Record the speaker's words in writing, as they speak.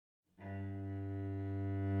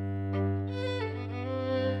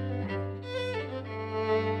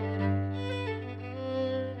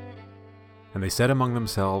And they said among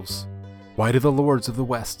themselves, "Why do the lords of the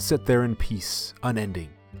West sit there in peace, unending,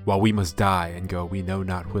 while we must die and go we know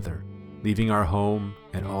not whither, leaving our home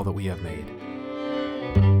and all that we have made?"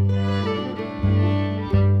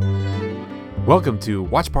 Welcome to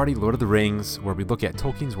Watch Party Lord of the Rings, where we look at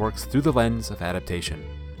Tolkien's works through the lens of adaptation.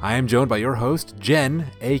 I am joined by your host, Jen,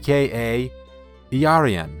 aka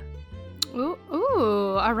Iarian.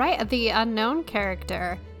 Ooh, all right, the unknown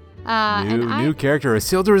character. New character,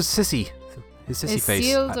 Isildur's sissy. His sissy face,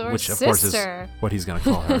 Isildur's which of sister. course is what he's going to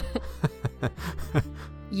call her.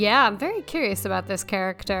 Yeah, I'm very curious about this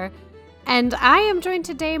character. And I am joined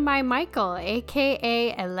today by Michael,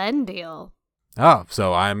 aka Elendil. Oh,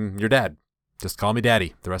 so I'm your dad. Just call me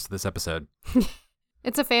Daddy the rest of this episode.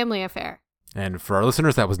 It's a family affair. And for our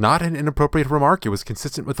listeners, that was not an inappropriate remark. It was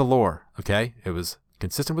consistent with the lore, okay? It was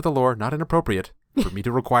consistent with the lore, not inappropriate for me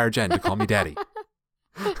to require Jen to call me Daddy.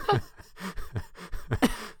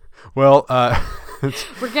 Well,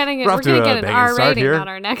 we're gonna get an R rating on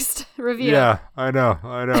our next review. Yeah, I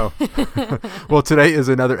know. Well, today is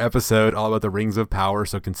another episode all about the Rings of Power,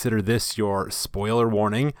 so consider this your spoiler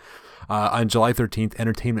warning. On July 13th,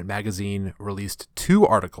 Entertainment Magazine released 2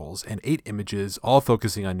 articles and 8 images, all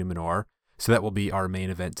focusing on Numenor. So that will be our main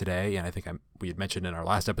event today. And I think we had mentioned in our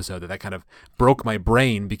last episode that kind of broke my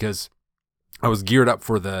brain because I was geared up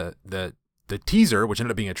for the teaser, which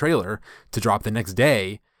ended up being a trailer, to drop the next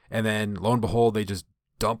day. And then lo and behold, they just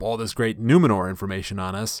dump all this great Numenor information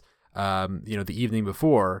on us, the evening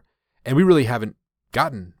before. And we really haven't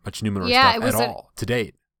gotten much Numenor stuff at all to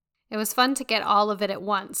date. It was fun to get all of it at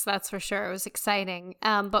once, that's for sure. It was exciting.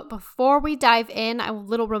 But before we dive in, a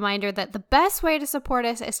little reminder that the best way to support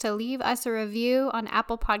us is to leave us a review on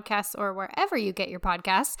Apple Podcasts or wherever you get your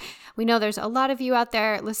podcasts. We know there's a lot of you out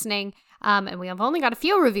there listening, and we have only got a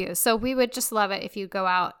few reviews. So we would just love it if you go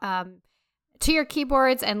out to your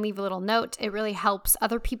keyboards and leave a little note. It really helps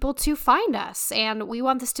other people to find us. And we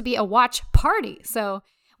want this to be a watch party. So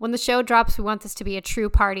when the show drops, we want this to be a true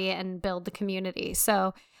party and build the community.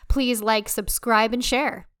 So please like, subscribe, and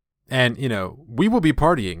share. And, we will be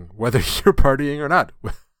partying, whether you're partying or not.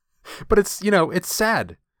 But it's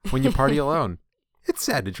sad when you party alone. It's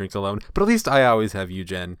sad to drink alone. But at least I always have you,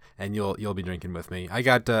 Jen, and you'll be drinking with me. I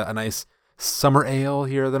got a nice summer ale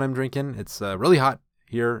here that I'm drinking. It's really hot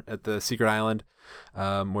here at the Secret Island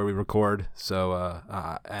where we record. So,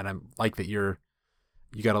 and I'm like that you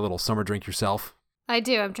got a little summer drink yourself. I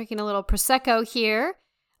do. I'm drinking a little Prosecco here.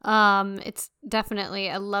 It's definitely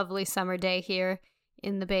a lovely summer day here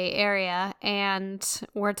in the Bay Area, and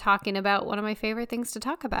we're talking about one of my favorite things to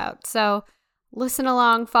talk about. So listen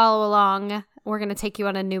along, follow along. We're going to take you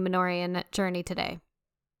on a Numenorean journey today.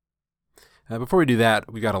 Before we do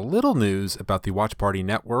that, we got a little news about the Watch Party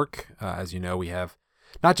Network. As you know, we have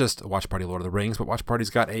not just Watch Party Lord of the Rings, but Watch Party's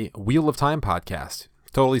got a Wheel of Time podcast.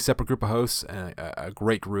 Totally separate group of hosts, and a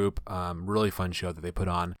great group, really fun show that they put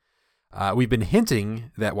on. We've been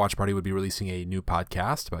hinting that Watch Party would be releasing a new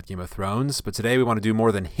podcast about Game of Thrones, but today we want to do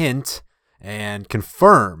more than hint and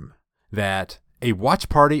confirm that a Watch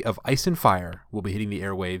Party of Ice and Fire will be hitting the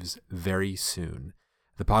airwaves very soon.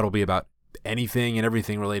 The pod will be about anything and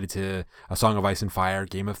everything related to A Song of Ice and Fire,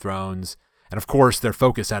 Game of Thrones, and of course their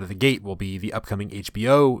focus out of the gate will be the upcoming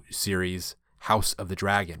HBO series House of the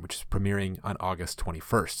Dragon, which is premiering on August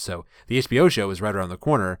 21st. So the HBO show is right around the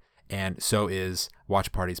corner, and so is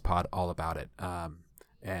Watch Party's pod all about it.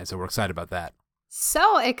 And so we're excited about that.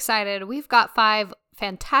 So excited. We've got 5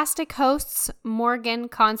 fantastic hosts, Morgan,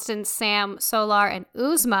 Constance, Sam, Solar, and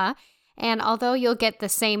Uzma. And although you'll get the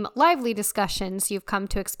same lively discussions you've come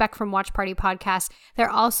to expect from Watch Party podcasts,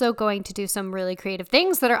 they're also going to do some really creative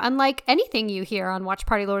things that are unlike anything you hear on Watch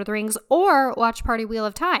Party Lord of the Rings or Watch Party Wheel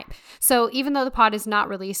of Time. So even though the pod is not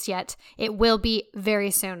released yet, it will be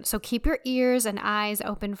very soon. So keep your ears and eyes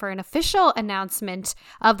open for an official announcement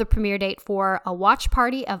of the premiere date for A Watch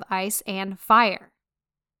Party of Ice and Fire.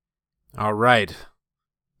 All right.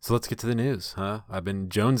 So let's get to the news, huh? I've been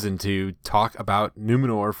jonesing to talk about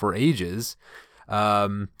Numenor for ages.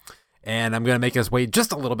 And I'm going to make us wait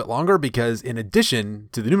just a little bit longer because in addition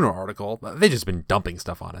to the Numenor article, they've just been dumping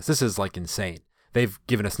stuff on us. This is like insane. They've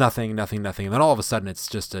given us nothing. And then all of a sudden it's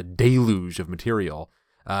just a deluge of material.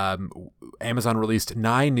 Amazon released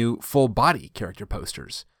 9 new full body character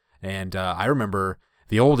posters. And I remember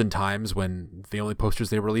the olden times when the only posters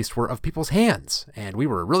they released were of people's hands. And we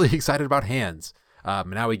were really excited about hands.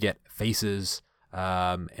 Now we get faces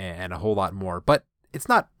and a whole lot more. But it's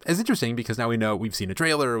not as interesting because now we know we've seen a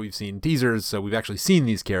trailer, we've seen teasers, so we've actually seen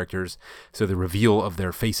these characters. So the reveal of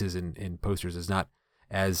their faces in posters is not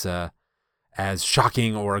as as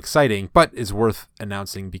shocking or exciting, but is worth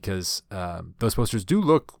announcing because those posters do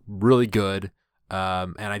look really good.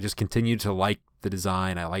 And I just continue to like the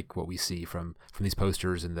design. I like what we see from these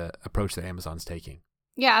posters and the approach that Amazon's taking.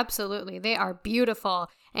 Yeah, absolutely. They are beautiful,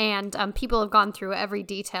 and people have gone through every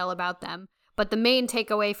detail about them. But the main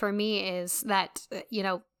takeaway for me is that,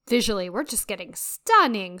 visually, we're just getting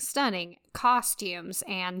stunning costumes.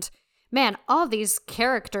 And man, all these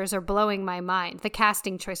characters are blowing my mind. The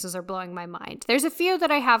casting choices are blowing my mind. There's a few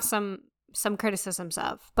that I have some criticisms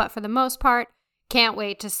of, but for the most part, can't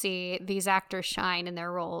wait to see these actors shine in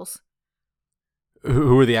their roles.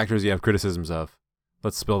 Who are the actors you have criticisms of?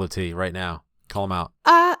 Let's spill the tea right now. Call them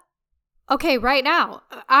out. Okay, right now,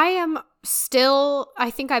 I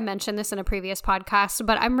think I mentioned this in a previous podcast,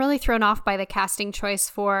 but I'm really thrown off by the casting choice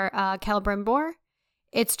for Celebrimbor.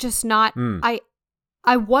 It's just not,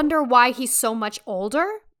 I wonder why he's so much older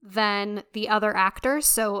than the other actors.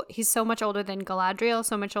 So he's so much older than Galadriel,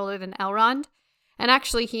 so much older than Elrond. And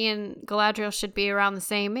actually, he and Galadriel should be around the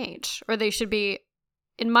same age. Or they should be,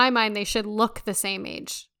 in my mind, they should look the same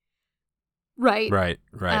age. Right?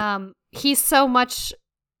 Right. He's so much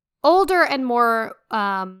older and more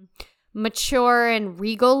mature and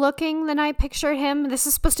regal looking than I pictured him. This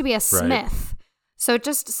is supposed to be a smith. So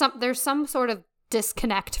there's some sort of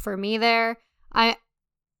disconnect for me there.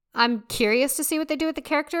 I'm curious to see what they do with the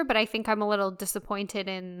character, but I think I'm a little disappointed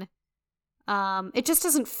in it just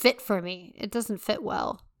doesn't fit for me. It doesn't fit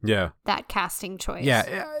well. Yeah. That casting choice.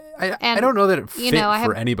 Yeah. I don't know that it fit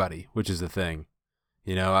for anybody, which is the thing.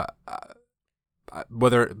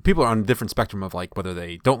 Whether people are on a different spectrum of like whether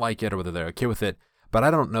they don't like it or whether they're okay with it, but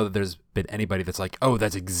I don't know that there's been anybody that's like, oh,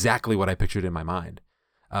 that's exactly what I pictured in my mind.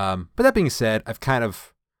 But that being said, I've kind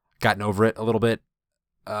of gotten over it a little bit.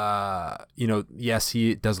 Yes,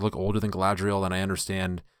 he does look older than Galadriel, and I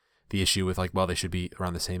understand the issue with like, well, they should be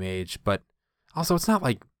around the same age, but also it's not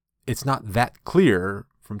that clear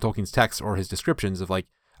from Tolkien's text or his descriptions of like,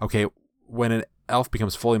 okay, when an elf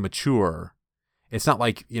becomes fully mature, it's not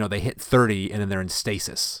like, they hit 30 and then they're in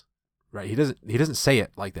stasis, right? He doesn't say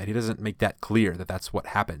it like that. He doesn't make that clear that that's what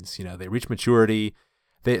happens. They reach maturity.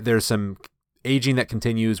 There's some aging that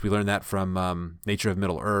continues. We learned that from Nature of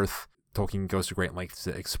Middle-earth. Tolkien goes to great lengths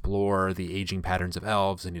to explore the aging patterns of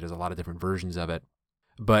elves, and he does a lot of different versions of it.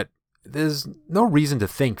 But there's no reason to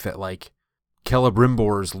think that like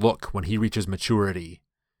Celebrimbor's look when he reaches maturity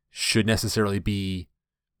should necessarily be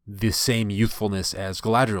the same youthfulness as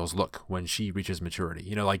Galadriel's look when she reaches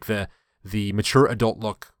maturity. Like the mature adult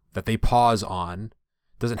look that they pause on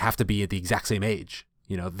doesn't have to be at the exact same age,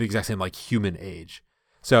 the exact same like human age.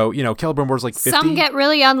 So, Celebrimbor's like 50. Some get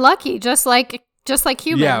really unlucky, just like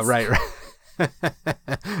humans. Yeah, right.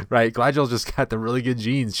 Right. Galadriel's just got the really good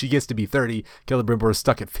genes. She gets to be 30. Celebrimbor's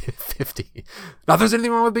stuck at 50. Not there's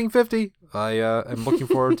anything wrong with being 50. I am looking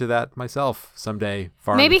forward to that myself someday.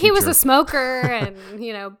 Maybe he was a smoker and,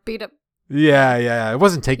 beat up. Yeah. It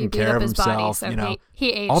wasn't taking care of Body, himself. so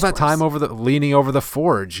he aged all that worse. time leaning over the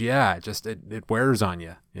forge. Yeah, it wears on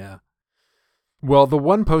you. Yeah. Well, the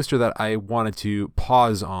one poster that I wanted to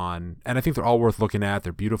pause on, and I think they're all worth looking at.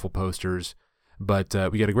 They're beautiful posters. But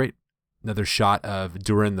we get another shot of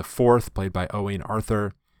Durin the Fourth, played by Owain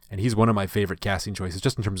Arthur, and he's one of my favorite casting choices,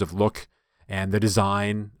 just in terms of look and the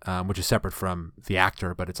design, which is separate from the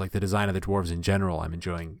actor, but it's like the design of the dwarves in general. I'm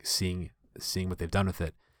enjoying seeing what they've done with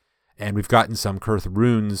it. And we've gotten some Cirith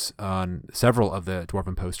runes on several of the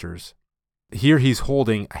dwarven posters. Here he's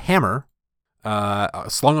holding a hammer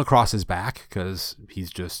slung across his back because he's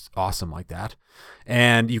just awesome like that.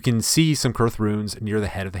 And you can see some Cirith runes near the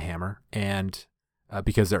head of the hammer, and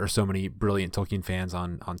because there are so many brilliant Tolkien fans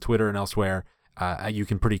on Twitter and elsewhere, you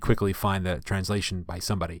can pretty quickly find the translation by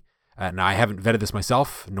somebody. Now, I haven't vetted this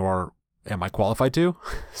myself, nor am I qualified to,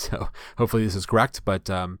 so hopefully this is correct, but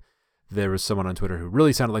there was someone on Twitter who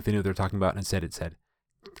really sounded like they knew what they were talking about, and it said,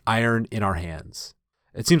 iron in our hands.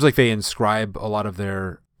 It seems like they inscribe a lot of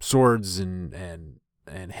their swords and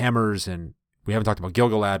hammers, and we haven't talked about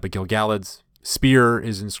Gil-galad, but Gil-galad's spear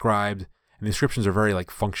is inscribed, and the inscriptions are very like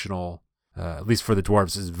functional. At least for the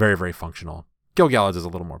dwarves, is very, very functional. Gil-galad's is a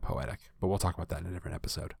little more poetic, but we'll talk about that in a different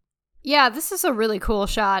episode. Yeah, this is a really cool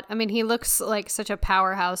shot. I mean, he looks like such a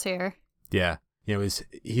powerhouse here. Yeah.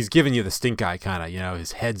 He's giving you the stink eye kind of,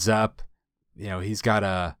 his head's up. He's got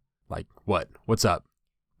a, like, what? What's up?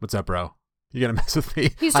 What's up, bro? You gonna mess with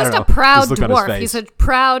me? He's just a proud dwarf. He's a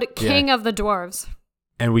proud king of the dwarves.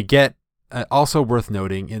 And we get, also worth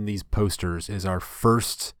noting in these posters is our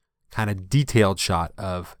first kind of detailed shot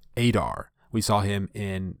of Adar. We saw him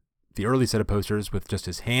in the early set of posters with just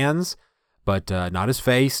his hands, but not his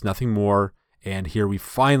face, nothing more. And here we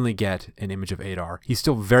finally get an image of Adar. He's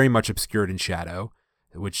still very much obscured in shadow,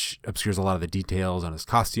 which obscures a lot of the details on his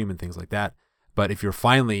costume and things like that. But if you're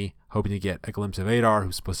finally hoping to get a glimpse of Adar,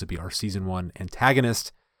 who's supposed to be our season 1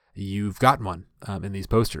 antagonist, you've gotten one in these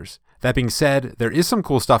posters. That being said, there is some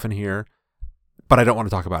cool stuff in here, but I don't want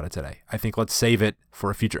to talk about it today. I think let's save it for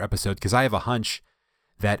a future episode, because I have a hunch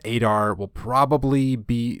that Adar will probably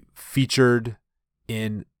be featured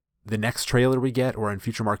in the next trailer we get or in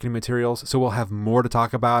future marketing materials. So we'll have more to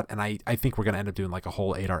talk about. And I think we're going to end up doing like a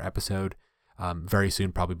whole Adar episode very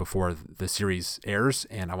soon, probably before the series airs.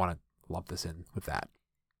 And I want to lump this in with that.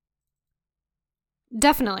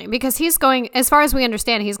 Definitely, because he's going, as far as we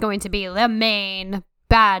understand, he's going to be the main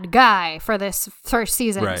bad guy for this first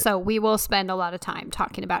season. Right. So we will spend a lot of time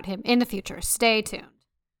talking about him in the future. Stay tuned.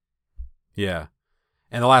 Yeah.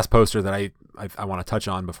 And the last poster that I want to touch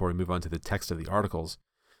on before we move on to the text of the articles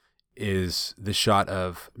is the shot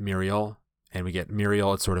of Muriel. And we get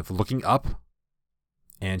Muriel, it's sort of looking up,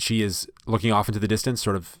 and she is looking off into the distance,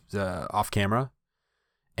 sort of off camera.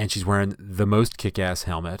 And she's wearing the most kick-ass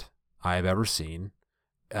helmet I have ever seen.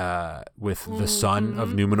 With the sun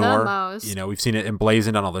of Numenor. You know, we've seen it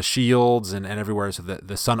emblazoned on all the shields and everywhere. So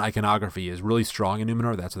the sun iconography is really strong in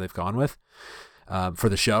Numenor. That's what they've gone with for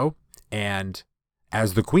the show. And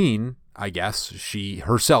as the queen, I guess, she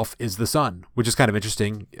herself is the sun, which is kind of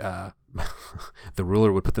interesting. The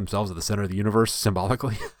ruler would put themselves at the center of the universe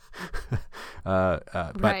symbolically. But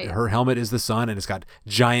her helmet is the sun, and it's got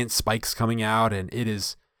giant spikes coming out, and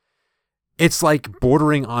it's like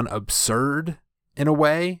bordering on absurd in a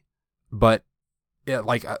way, but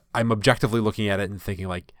I'm objectively looking at it and thinking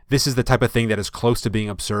like, this is the type of thing that is close to being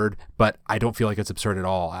absurd, but I don't feel like it's absurd at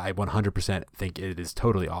all. I 100% think it is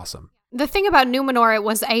totally awesome. The thing about Numenor, it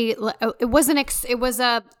was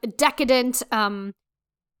a decadent,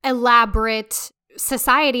 elaborate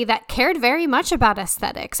society that cared very much about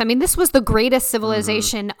aesthetics. I mean, this was the greatest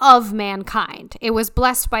civilization of mankind. It was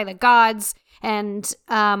blessed by the gods. And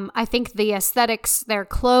I think the aesthetics, their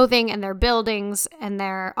clothing and their buildings and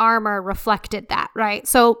their armor reflected that, right?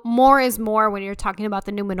 So more is more when you're talking about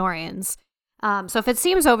the Numenorians. So if it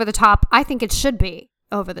seems over the top, I think it should be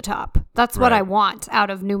over the top. That's what I want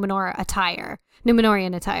out of Numenorian attire,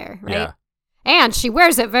 right? Yeah. And she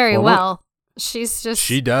wears it very well. She does.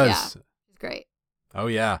 Yeah, she's great. Oh,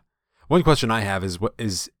 yeah. One question I have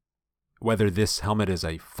is whether this helmet is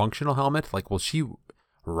a functional helmet. Like, will she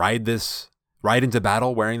ride into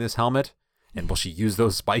battle wearing this helmet, and will she use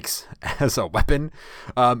those spikes as a weapon?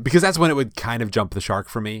 Because that's when it would kind of jump the shark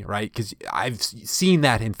for me, right? Because I've seen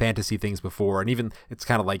that in fantasy things before, and even it's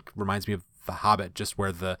kind of like reminds me of The Hobbit, just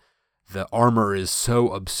where the armor is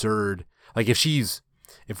so absurd. Like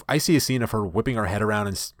if I see a scene of her whipping her head around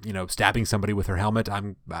and stabbing somebody with her helmet,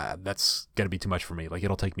 that's gonna be too much for me. Like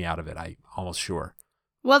it'll take me out of it. I'm almost sure.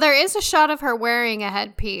 Well, there is a shot of her wearing a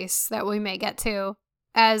headpiece that we may get to.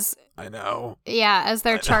 As I know. Yeah, as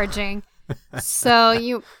they're charging.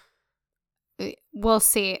 So we'll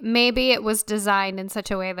see. Maybe it was designed in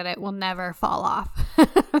such a way that it will never fall off.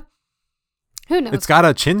 Who knows? It's got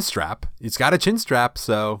a chin strap.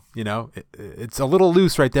 So, it's a little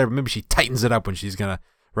loose right there, but maybe she tightens it up when she's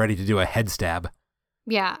ready to do a head stab.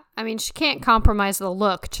 Yeah. I mean, she can't compromise the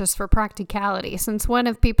look just for practicality. Since when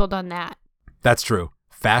have people done that? That's true.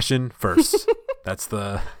 Fashion first. That's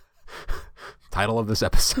the title of this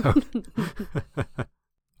episode.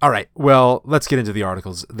 All right. Well, let's get into the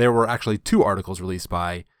articles. There were actually 2 articles released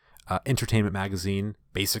by Entertainment Magazine,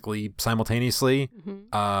 basically simultaneously. Mm-hmm.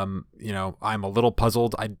 I'm a little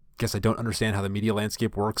puzzled. I guess I don't understand how the media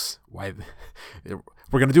landscape works. Why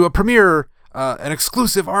we're going to do a premiere, an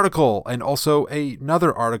exclusive article, and also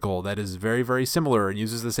another article that is very, very similar and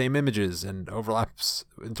uses the same images and overlaps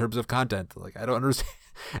in terms of content. Like, I don't understand.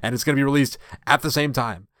 And it's going to be released at the same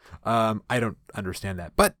time. I don't understand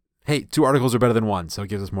that. But hey, 2 articles are better than 1, so it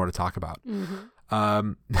gives us more to talk about.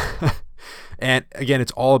 Mm-hmm. And again,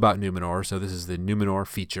 it's all about Numenor. So this is the Numenor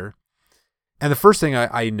feature. And the first thing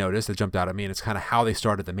I noticed that jumped out at me, and it's kind of how they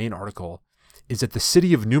started the main article, is that the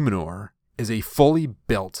city of Numenor is a fully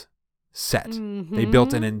built set. Mm-hmm. They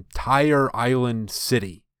built an entire island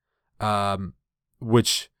city,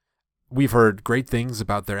 which we've heard great things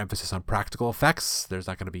about their emphasis on practical effects. There's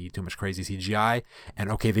not going to be too much crazy CGI.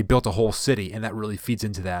 And okay, they built a whole city, and that really feeds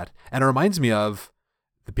into that. And it reminds me of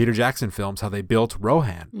the Peter Jackson films, how they built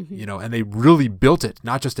Rohan, and they really built it,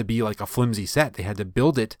 not just to be like a flimsy set. They had to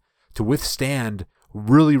build it to withstand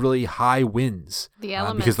really, really high winds. The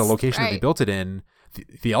elements. Because the location that they built it in,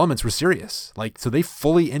 the elements were serious. So they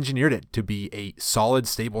fully engineered it to be a solid,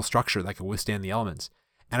 stable structure that could withstand the elements.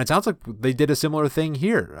 And it sounds like they did a similar thing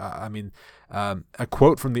here. A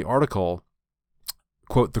quote from the article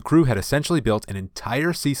quote, the crew had essentially built an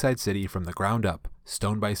entire seaside city from the ground up,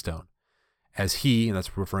 stone by stone. As he, and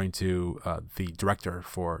that's referring to the director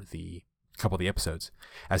for the couple of the episodes,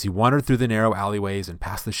 as he wandered through the narrow alleyways and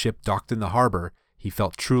past the ship docked in the harbor, he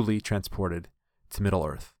felt truly transported to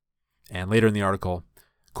Middle-earth. And later in the article,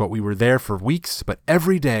 quote, we were there for weeks, but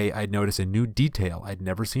every day I'd notice a new detail I'd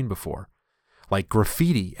never seen before, like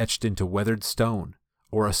graffiti etched into weathered stone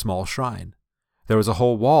or a small shrine. There was a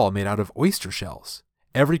whole wall made out of oyster shells.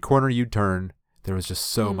 Every corner you'd turn, there was just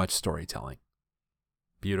so much storytelling.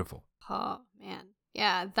 Beautiful. Oh, man.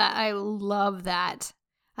 Yeah, that I love that.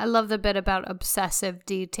 I love the bit about obsessive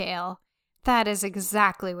detail. That is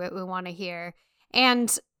exactly what we want to hear.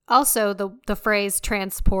 And also the phrase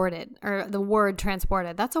transported, or the word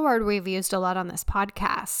transported, that's a word we've used a lot on this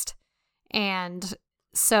podcast. And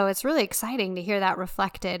so it's really exciting to hear that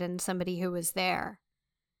reflected in somebody who was there,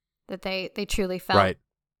 that they truly felt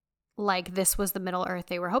like this was the Middle-earth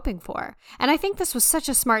they were hoping for. And I think this was such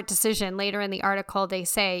a smart decision. Later in the article, they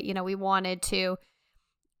say, we wanted to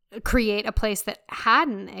create a place that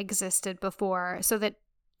hadn't existed before so that,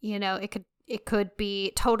 it could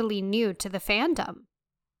be totally new to the fandom.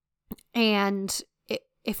 And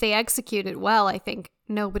if they execute it well, I think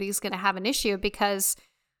nobody's going to have an issue, because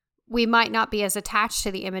we might not be as attached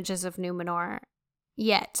to the images of Numenor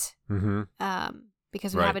yet,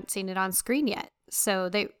 because we haven't seen it on screen yet. So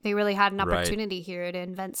they really had an opportunity here to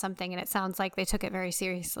invent something, and it sounds like they took it very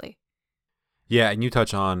seriously. Yeah, and you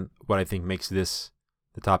touch on what I think makes this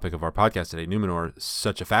the topic of our podcast today, Numenor,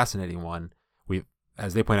 such a fascinating one.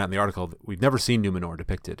 As they point out in the article, we've never seen Numenor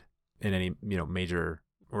depicted in any major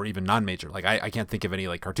or even non-major. Like I can't think of any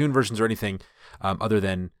like cartoon versions or anything other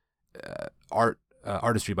than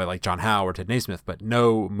artistry by like John Howe or Ted Naismith, but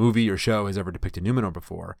no movie or show has ever depicted Numenor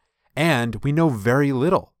before. And we know very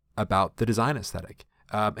little about the design aesthetic.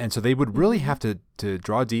 And so they would really have to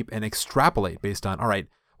draw deep and extrapolate based on, all right,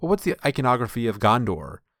 well, what's the iconography of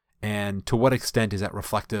Gondor? And to what extent is that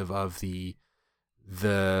reflective of the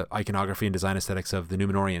iconography and design aesthetics of the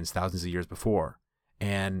Numenorians thousands of years before?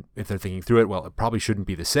 And if they're thinking through it, well, it probably shouldn't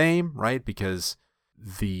be the same, right? Because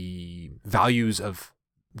the values of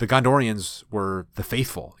the Gondorians were the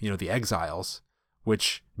faithful, the exiles,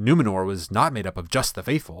 which Numenor was not made up of just the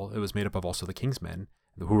faithful. It was made up of also the kingsmen,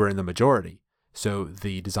 who were in the majority. So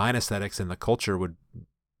the design aesthetics and the culture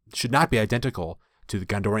should not be identical to the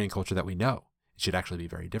Gondorian culture that we know. It should actually be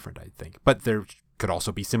very different, I think. But there could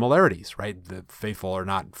also be similarities, right? The faithful are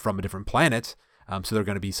not from a different planet, so there are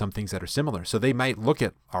going to be some things that are similar. So they might look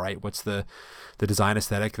at, all right, what's the design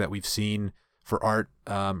aesthetic that we've seen for art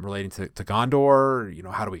relating to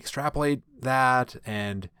Gondor? How do we extrapolate that?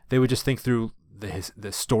 And they would just think through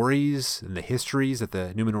the stories and the histories that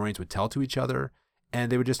the Numenorians would tell to each other,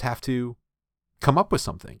 and they would just have to come up with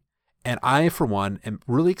something. And I, for one, am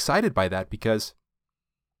really excited by that, because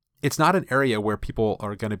it's not an area where people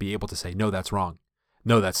are going to be able to say, no, that's wrong.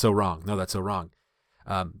 No, that's so wrong. No, that's so wrong.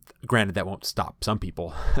 Granted, that won't stop some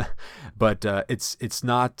people, but it's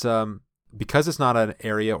not, because it's not an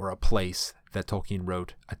area or a place that Tolkien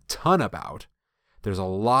wrote a ton about, there's a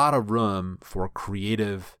lot of room for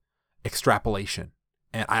creative extrapolation.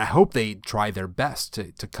 And I hope they try their best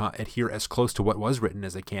to adhere as close to what was written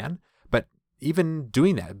as they can. But even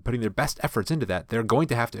doing that, putting their best efforts into that, they're going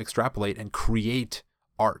to have to extrapolate and create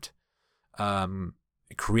art,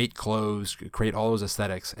 create clothes, create all those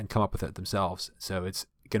aesthetics, and come up with it themselves. So it's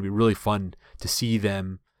going to be really fun to see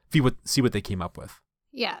them, see what they came up with.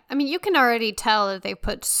 Yeah, I mean, you can already tell that they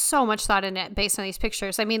put so much thought in it based on these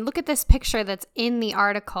pictures. I mean, look at this picture that's in the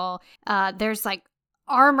article. There's like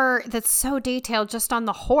armor that's so detailed just on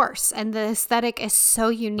the horse, and the aesthetic is so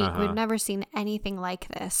unique. We've never seen anything like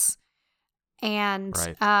this. And,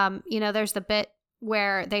 there's the bit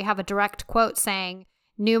where they have a direct quote saying,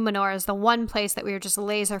 Numenor is the one place that we are just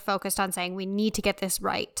laser focused on saying we need to get this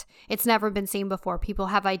right. It's never been seen before. People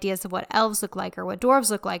have ideas of what elves look like or what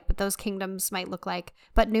dwarves look like, but those kingdoms might look like.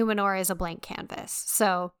 But Numenor is a blank canvas.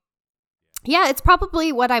 So, yeah, it's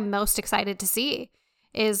probably what I'm most excited to see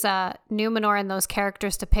is Numenor and those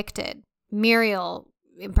characters depicted. Miriel,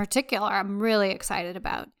 in particular, I'm really excited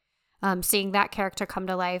about seeing that character come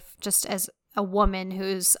to life just as a woman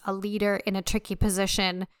who's a leader in a tricky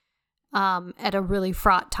position at a really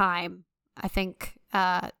fraught time. I think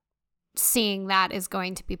seeing that is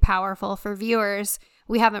going to be powerful for viewers.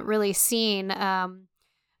 We haven't really seen a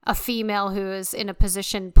female who is in a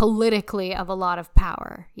position politically of a lot of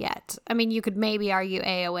power yet. I mean, you could maybe argue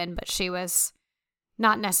Éowyn, but she was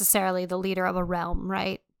not necessarily the leader of a realm,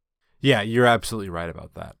 right? Yeah, you're absolutely right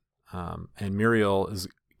about that. And Miriel is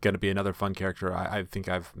going to be another fun character. I think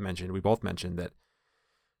we both mentioned that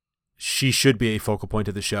she should be a focal point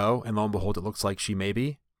of the show, and lo and behold, it looks like she may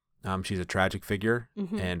be. She's a tragic figure,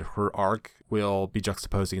 and her arc will be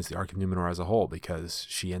juxtaposed against the arc of Numenor as a whole, because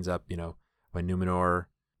she ends up, when Numenor,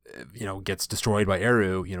 gets destroyed by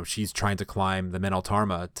Eru, she's trying to climb the Menel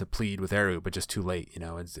Tarma to plead with Eru, but just too late.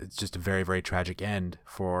 It's just a very, very tragic end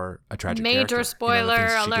for a tragic character. Major spoiler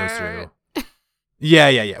alert.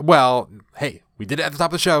 Yeah. Well, hey, we did it at the top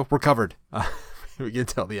of the show. We're covered. We can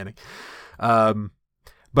tell the ending.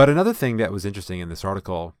 But another thing that was interesting in these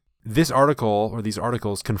articles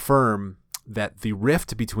confirm that the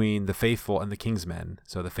rift between the faithful and the Kingsmen,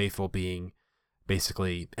 so the faithful being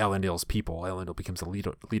basically Elendil's people. Elendil becomes the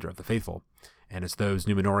leader of the faithful, and it's those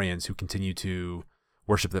Numenorians who continue to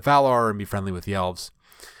worship the Valar and be friendly with the elves.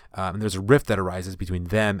 And there's a rift that arises between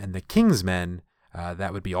them and the Kingsmen.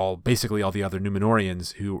 That would be basically all the other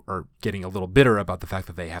Numenorians who are getting a little bitter about the fact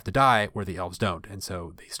that they have to die where the elves don't. And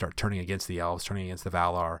so they start turning against the elves, turning against the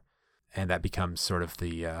Valar, and that becomes sort of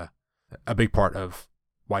a big part of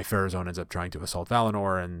why Pharazôn ends up trying to assault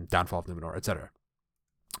Valinor and downfall of Numenor, etc.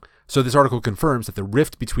 So this article confirms that the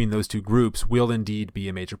rift between those two groups will indeed be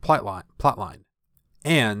a major plotline,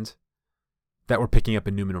 and that we're picking up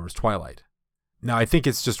in Numenor's Twilight. Now, I think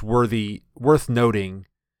it's just worth noting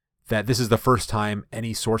that this is the first time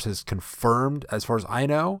any source has confirmed, as far as I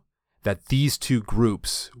know, that these two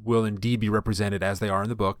groups will indeed be represented as they are in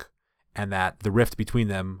the book, and that the rift between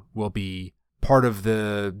them will be part of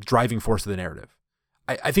the driving force of the narrative.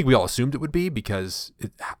 I think we all assumed it would be, because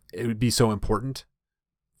it would be so important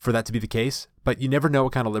for that to be the case, but you never know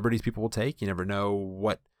what kind of liberties people will take. You never know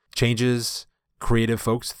what changes creative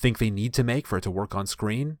folks think they need to make for it to work on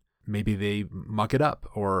screen. Maybe they muck it up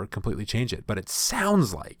or completely change it, but it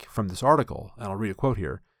sounds like from this article, and I'll read a quote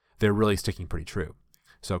here, they're really sticking pretty true.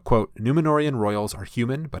 So, quote, Numenorian royals are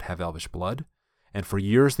human but have elvish blood, and for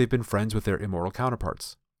years they've been friends with their immortal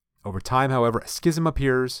counterparts. Over time, however, a schism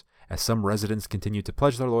appears as some residents continue to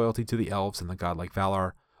pledge their loyalty to the elves and the godlike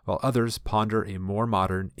Valar, while others ponder a more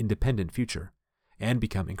modern, independent future and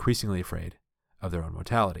become increasingly afraid of their own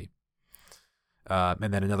mortality.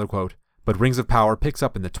 And then another quote, but Rings of Power picks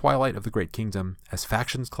up in the twilight of the Great Kingdom as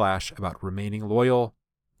factions clash about remaining loyal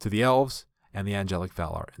to the elves and the angelic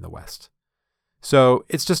Valar in the West. So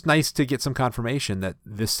it's just nice to get some confirmation that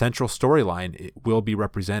this central storyline will be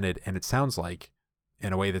represented, and it sounds like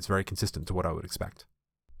in a way that's very consistent to what I would expect.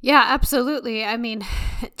 Yeah, absolutely. I mean,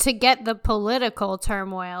 to get the political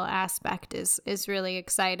turmoil aspect is really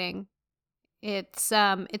exciting. It's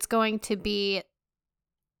going to be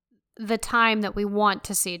the time that we want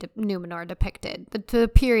to see Numenor depicted, the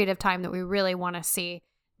period of time that we really want to see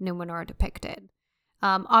Numenor depicted.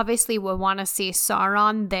 Obviously, we want to see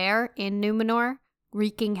Sauron there in Numenor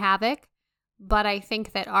wreaking havoc, but I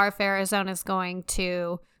think that our Pharazôn is going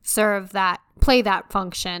to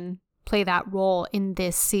play that role in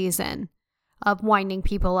this season of winding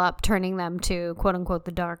people up, turning them to quote unquote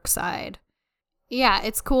the dark side. Yeah,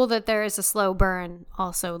 it's cool that there is a slow burn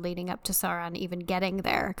also leading up to Sauron even getting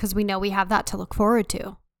there, because we know we have that to look forward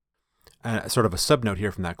to. And sort of a subnote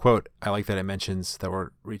here from that quote, I like that it mentions that we're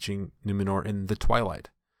reaching Numenor in the twilight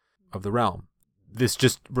of the realm. This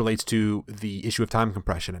just relates to the issue of time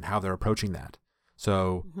compression and how they're approaching that.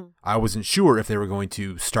 So I wasn't sure if they were going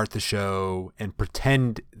to start the show and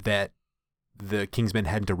pretend that the Kingsmen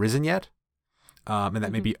hadn't arisen yet, and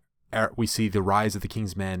that maybe we see the rise of the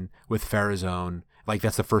Kingsmen with Pharazôn, like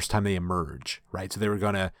that's the first time they emerge, right? So they were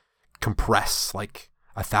going to compress like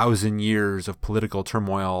 1,000 years of political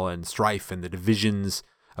turmoil and strife and the divisions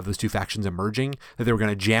of those two factions emerging, that they were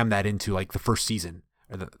going to jam that into like the first season.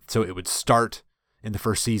 So it would start in the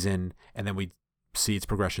first season, and then we'd see its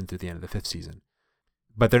progression through the end of the 5th season.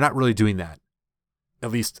 But they're not really doing that.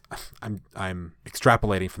 At least I'm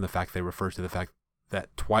extrapolating from the fact they refer to the fact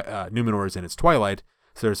that Numenor is in its twilight.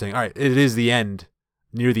 So they're saying, all right, it is the end,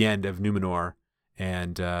 near the end of Numenor,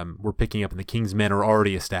 and we're picking up, and the Kingsmen are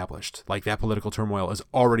already established. Like that political turmoil is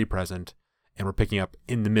already present, and we're picking up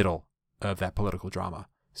in the middle of that political drama.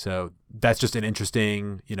 So that's just an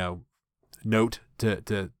interesting, note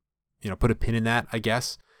to put a pin in that, I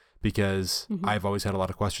guess, because I've always had a lot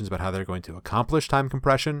of questions about how they're going to accomplish time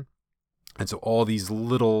compression. And so all these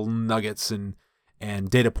little nuggets and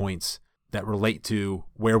data points that relate to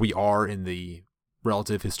where we are in the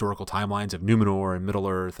relative historical timelines of Numenor and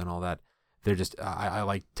Middle-earth and all that, they're just, I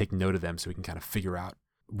like taking note of them so we can kind of figure out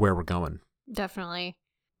where we're going. Definitely.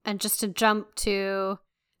 And just to jump to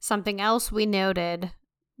something else we noted,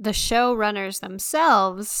 the showrunners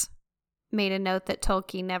themselves made a note that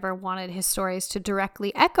Tolkien never wanted his stories to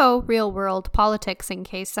directly echo real-world politics, in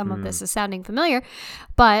case some of this is sounding familiar,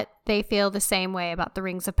 but they feel the same way about the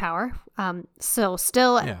Rings of Power. So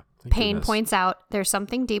still Payne points out there's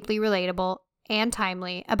something deeply relatable and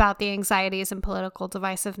timely about the anxieties and political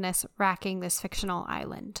divisiveness racking this fictional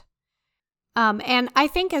island. And I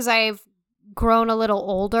think as I've grown a little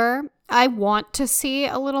older, I want to see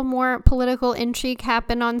a little more political intrigue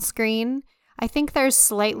happen on screen. I think there's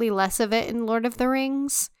slightly less of it in Lord of the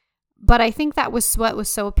Rings, but I think that was what was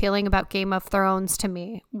so appealing about Game of Thrones to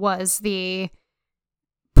me, was the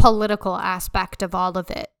political aspect of all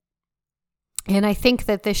of it. And I think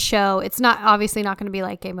that this show, it's obviously not going to be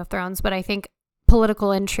like Game of Thrones, but I think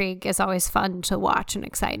political intrigue is always fun to watch and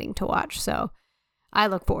exciting to watch. So I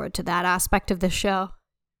look forward to that aspect of the show.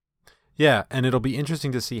 Yeah, and it'll be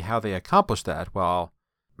interesting to see how they accomplish that while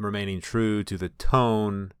remaining true to the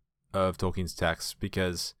tone of Tolkien's text,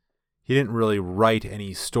 because he didn't really write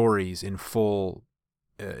any stories in full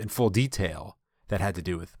detail that had to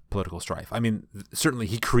do with political strife. I mean, certainly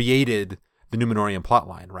he created the Númenórean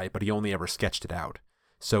plotline, right? But he only ever sketched it out.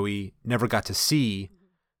 So we never got to see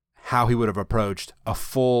how he would have approached a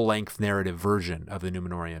full-length narrative version of the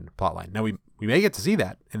Númenórean plotline. Now, we may get to see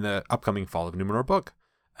that in the upcoming Fall of Númenor book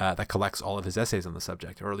that collects all of his essays on the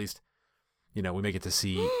subject, or at least, we may get to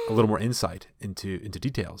see a little more insight into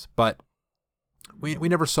details. But we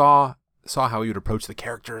never saw how he would approach the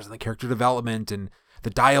characters and the character development and the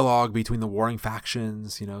dialogue between the warring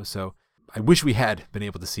factions, so I wish we had been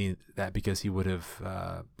able to see that, because he would have,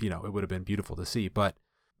 it would have been beautiful to see. But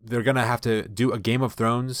they're going to have to do a Game of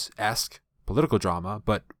Thrones-esque political drama,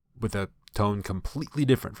 but with a tone completely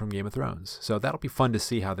different from Game of Thrones. So that'll be fun to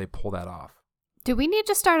see how they pull that off. Do we need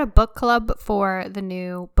to start a book club for the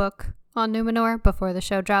new book on Númenor before the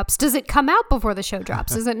show drops? Does it come out before the show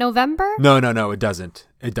drops? Is it November? No, it doesn't.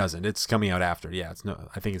 It doesn't. It's coming out after. Yeah,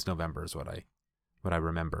 I think it's November is what I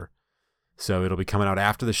remember. So it'll be coming out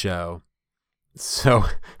after the show. So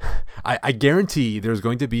I guarantee there's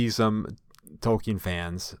going to be some Tolkien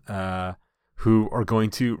fans who are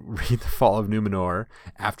going to read The Fall of Númenor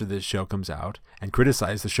after this show comes out and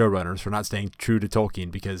criticize the showrunners for not staying true to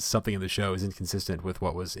Tolkien because something in the show is inconsistent with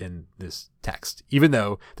what was in this text, even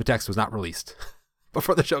though the text was not released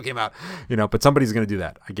before the show came out. But somebody's going to do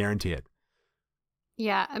that. I guarantee it.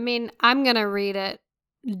 Yeah, I mean, I'm going to read it,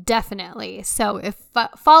 definitely. So if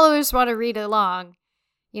followers want to read along,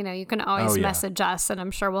 you can always message us, and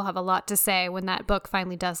I'm sure we'll have a lot to say when that book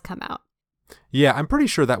finally does come out. Yeah, I'm pretty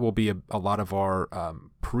sure that will be a lot of our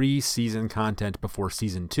pre-season content before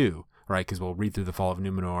season 2, right? Because we'll read through The Fall of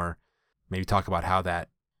Númenor, maybe talk about how that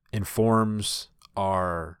informs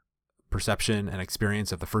our perception and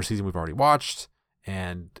experience of the first season we've already watched,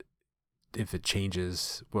 and if it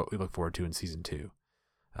changes what we look forward to in season 2.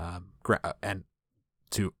 And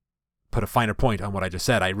to put a finer point on what I just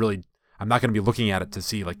said, I'm not going to be looking at it to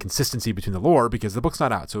see like consistency between the lore, because the book's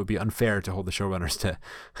not out, so it would be unfair to hold the showrunners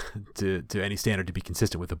to any standard to be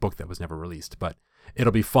consistent with a book that was never released. But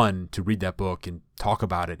it'll be fun to read that book and talk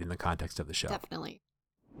about it in the context of the show. Definitely.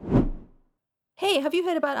 Hey, have you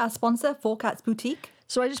heard about our sponsor, Four Cats Boutique?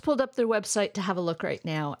 So I just pulled up their website to have a look right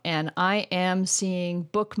now, and I am seeing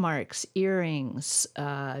bookmarks, earrings,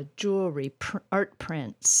 jewelry, art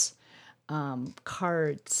prints,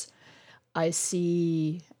 cards. I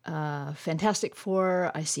see Fantastic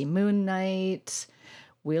Four. I see Moon Knight.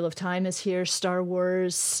 Wheel of Time is here. Star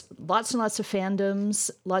Wars. Lots and lots of fandoms.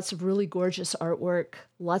 Lots of really gorgeous artwork.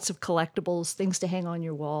 Lots of collectibles. Things to hang on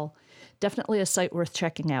your wall. Definitely a site worth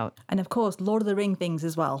checking out. And of course, Lord of the Ring things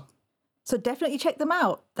as well. So definitely check them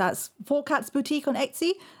out. That's 4 Cats Boutique on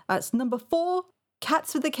Etsy. That's number 4,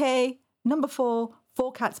 Cats with a K. Number 4,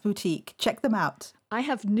 4 Cats Boutique. Check them out. I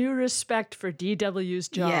have new respect for DW's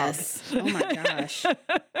job. Yes. Oh my gosh.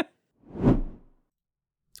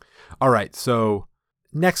 All right. So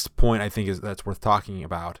next point I think is that's worth talking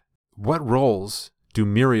about. What roles do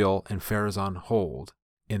Miriel and Pharazôn hold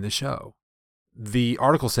in the show? The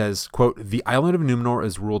article says, quote, "The island of Númenor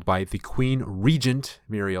is ruled by the Queen Regent,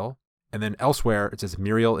 Miriel." And then elsewhere it says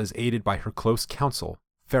Miriel is aided by her close counsel,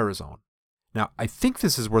 Pharazôn. Now, I think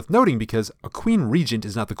this is worth noting because a Queen Regent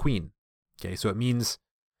is not the Queen. Okay, so it means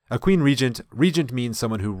a Queen Regent. Regent means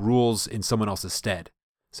someone who rules in someone else's stead.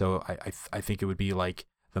 So I think it would be like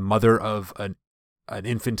the mother of an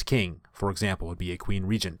infant king, for example, would be a Queen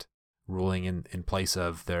Regent ruling in place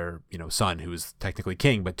of their son, who is technically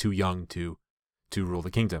king but too young to rule the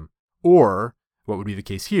kingdom. Or what would be the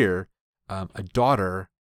case here, a daughter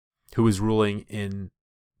who is ruling in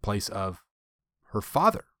place of her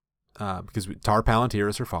father, because Tar Palantir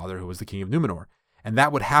is her father, who was the king of Númenor. And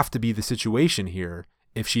that would have to be the situation here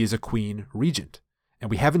if she is a Queen Regent.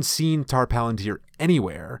 And we haven't seen Tar Palantir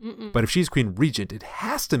anywhere, but if she's Queen Regent, it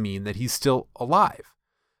has to mean that he's still alive,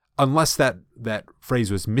 unless that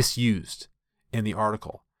phrase was misused in the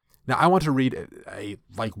article. Now, I want to read a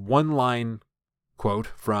one-line quote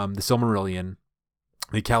from the Silmarillion,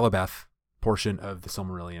 the Calebeth portion of the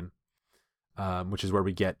Silmarillion, which is where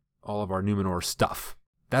we get all of our Numenor stuff.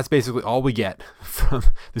 That's basically all we get from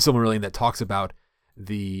the Silmarillion that talks about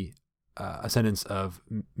the ascendance of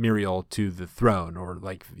Miriel to the throne, or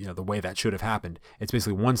the way that should have happened. It's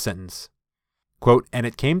basically one sentence. Quote, "And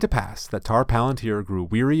it came to pass that Tar Palantir grew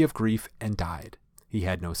weary of grief and died. He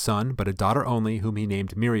had no son, but a daughter only, whom he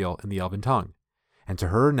named Miriel in the Elven tongue. And to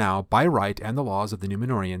her now, by right and the laws of the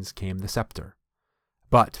Númenóreans, came the scepter.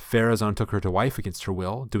 But Pharazôn took her to wife against her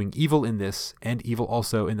will, doing evil in this, and evil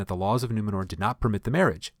also in that the laws of Númenor did not permit the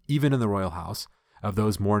marriage, even in the royal house, of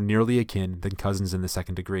those more nearly akin than cousins in the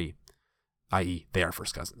second degree," i.e., they are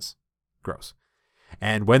first cousins. Gross.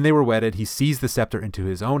 "And when they were wedded, he seized the scepter into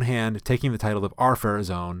his own hand, taking the title of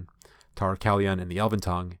Ar-Pharazôn, Tar Calion in the Elven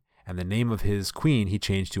tongue, and the name of his queen he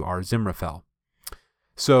changed to Ar-Zimrafel."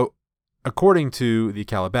 So, according to the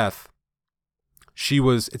Calebeth, she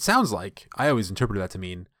was, it sounds like, I always interpreted that to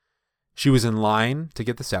mean, she was in line to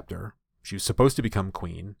get the scepter. She was supposed to become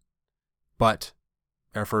queen, but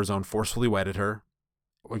Ar-Pharazôn forcefully wedded her.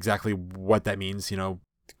 Exactly what that means, you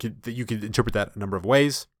could interpret that a number of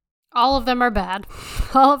ways. All of them are bad.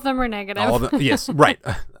 All of them are negative. All of them, yes, right.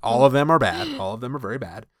 All of them are bad. All of them are very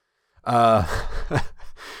bad.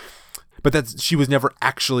 But she was never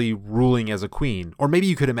actually ruling as a queen. Or maybe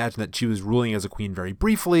you could imagine that she was ruling as a queen very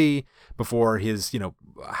briefly before his,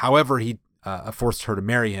 however he forced her to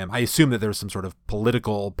marry him. I assume that there was some sort of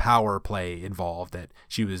political power play involved, that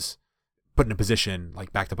she was put in a position,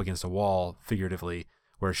 backed up against a wall, figuratively,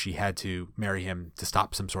 where she had to marry him to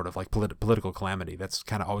stop some sort of political calamity. That's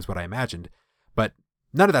kind of always what I imagined. But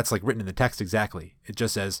none of that's written in the text exactly. It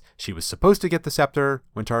just says she was supposed to get the scepter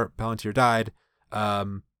when Tar Palantir died,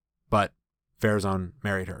 but Pharazôn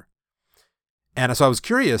married her. And so I was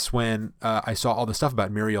curious when I saw all the stuff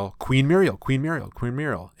about Miriel, Queen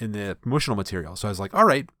Miriel in the promotional material. So I was like, all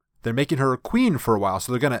right, they're making her a queen for a while.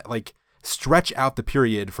 So they're going to stretch out the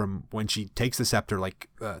period from when she takes the scepter,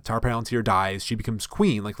 Tar Palantir dies, she becomes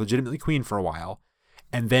queen, legitimately queen for a while.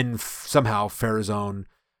 And then somehow Pharazôn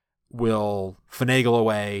will finagle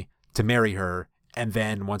away to marry her. And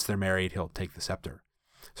then once they're married, he'll take the scepter.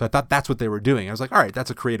 So I thought that's what they were doing. I was like, all right,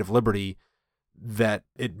 that's a creative liberty that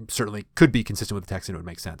it certainly could be consistent with the text and it would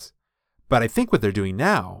make sense. But I think what they're doing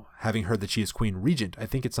now, having heard that she is Queen Regent, I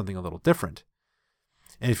think it's something a little different.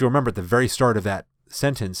 And if you remember at the very start of that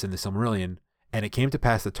sentence in the Silmarillion, "And it came to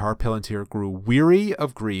pass that Tar Palantir grew weary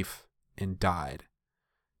of grief and died."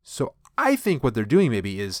 So I think what they're doing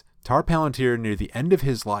maybe is Tar Palantir, near the end of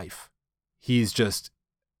his life, he's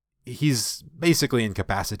basically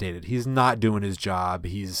incapacitated. He's not doing his job.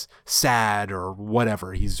 He's sad or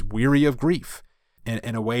whatever. He's weary of grief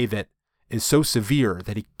in a way that is so severe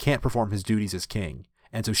that he can't perform his duties as king.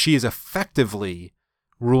 And so she is effectively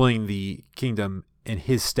ruling the kingdom in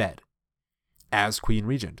his stead as Queen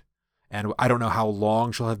Regent. And I don't know how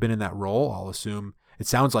long she'll have been in that role. I'll assume it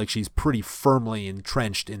sounds like she's pretty firmly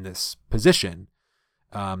entrenched in this position.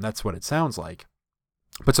 That's what it sounds like.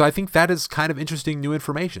 But so I think that is kind of interesting new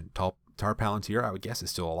information. Tar Palantir, I would guess,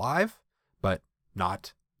 is still alive, but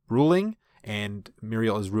not ruling, and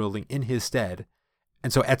Miriel is ruling in his stead.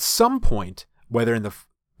 And so at some point, whether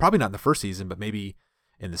probably not in the first season, but maybe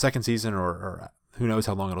in the second season, or who knows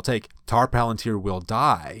how long it'll take, Tar Palantir will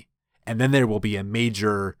die, and then there will be a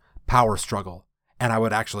major power struggle. And I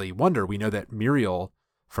would actually wonder, we know that Miriel,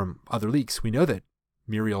 from other leaks, we know that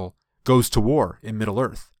Miriel goes to war in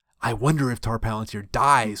Middle-earth. I wonder if Tar Palantir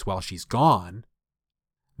dies while she's gone.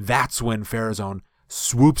 That's when Pharazôn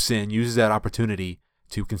swoops in, uses that opportunity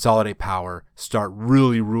to consolidate power, start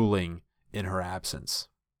really ruling in her absence.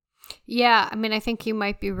 Yeah, I think you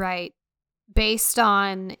might be right. Based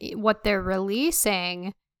on what they're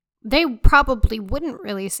releasing, they probably wouldn't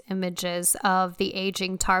release images of the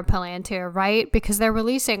aging Tar Palantir, right? Because they're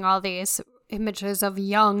releasing all these images of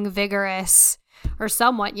young, vigorous, or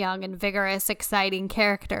somewhat young and vigorous, exciting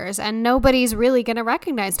characters, and nobody's really going to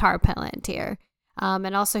recognize Tar Palantir.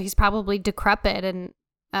 And also, he's probably decrepit and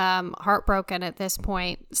heartbroken at this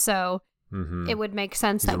point, so it would make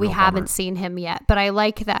sense that we haven't seen him yet. But I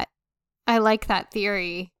like that. I like that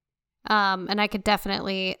theory, and I could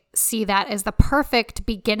definitely see that as the perfect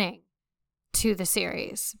beginning to the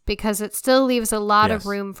series, because it still leaves a lot of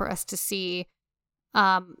room for us to see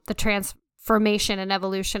the transformation and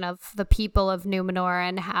evolution of the people of Númenor,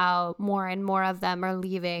 and how more and more of them are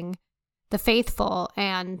leaving the faithful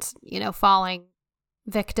and, falling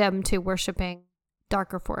victim to worshiping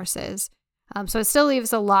darker forces. So it still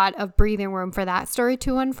leaves a lot of breathing room for that story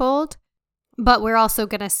to unfold. But we're also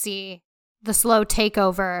going to see the slow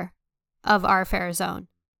takeover of our fair zone.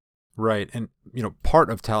 Right. And, part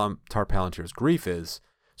of Tar Palantir's grief is,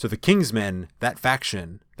 so the Kingsmen, that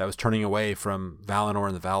faction that was turning away from Valinor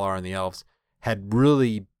and the Valar and the elves, had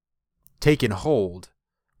really taken hold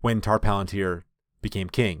when Tar Palantir became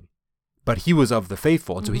king. But he was of the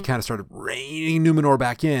faithful, and so he kind of started reining Numenor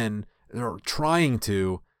back in, or trying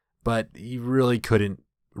to, but he really couldn't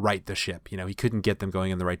right the ship. He couldn't get them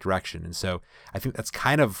going in the right direction. And so I think that's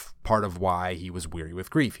kind of part of why he was weary with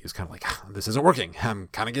grief. He was kind of like, this isn't working. I'm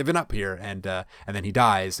kind of giving up here. And then he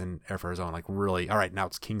dies, and Ar-Pharazôn, like, really, all right, now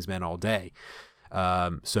it's Kingsmen all day.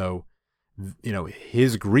 So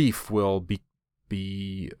his grief will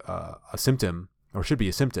be a symptom, or should be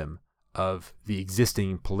a symptom, of the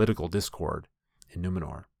existing political discord in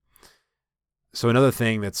Numenor. So another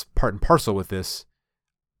thing that's part and parcel with this,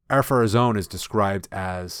 Ar-Pharazôn is described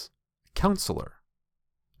as counselor.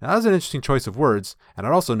 Now, that's an interesting choice of words, and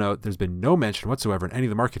I'd also note there's been no mention whatsoever in any of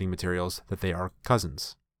the marketing materials that they are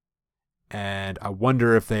cousins. And I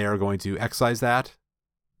wonder if they are going to excise that,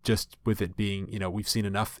 just with it being, we've seen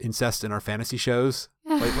enough incest in our fantasy shows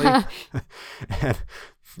lately. And,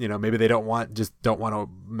 maybe they don't want to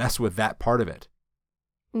mess with that part of it.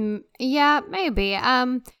 Yeah, maybe.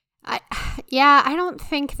 I don't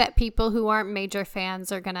think that people who aren't major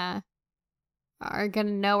fans are gonna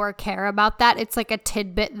know or care about that. It's like a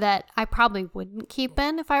tidbit that I probably wouldn't keep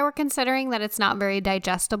in if I were considering that it's not very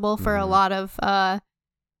digestible for a lot of the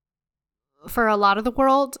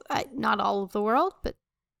world. Not all of the world, but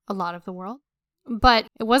a lot of the world. But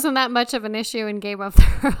it wasn't that much of an issue in Game of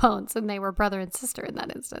Thrones, and they were brother and sister in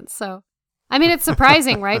that instance. So, I mean, it's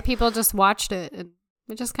surprising, right? People just watched it and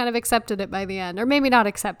just kind of accepted it by the end, or maybe not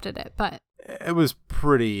accepted it, but it was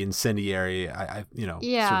pretty incendiary.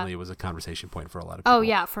 Certainly it was a conversation point for a lot of people. Oh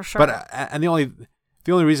yeah, for sure. But and the only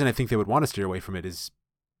reason I think they would want to steer away from it is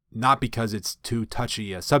not because it's too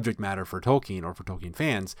touchy a subject matter for Tolkien or for Tolkien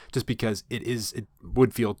fans, just because it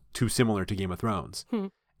would feel too similar to Game of Thrones.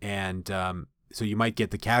 And so you might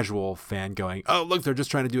get the casual fan going, oh, look, they're just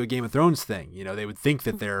trying to do a Game of Thrones thing. They would think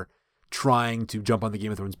that they're trying to jump on the Game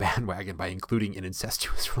of Thrones bandwagon by including an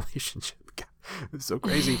incestuous relationship. God, it's so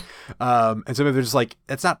crazy. And so maybe they're just like,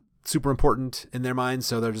 it's not super important in their minds,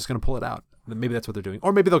 so they're just going to pull it out. Maybe that's what they're doing.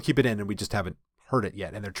 Or maybe they'll keep it in and we just haven't heard it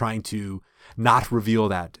yet, and they're trying to not reveal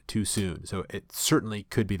that too soon. So it certainly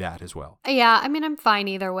could be that as well. Yeah, I mean, I'm fine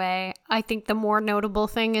either way. I think the more notable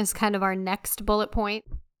thing is kind of our next bullet point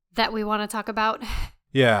that we want to talk about.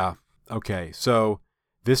 Yeah. Okay. So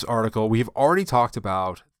this article, we've already talked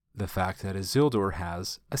about the fact that Isildur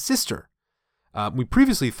has a sister. We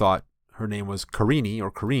previously thought her name was Carini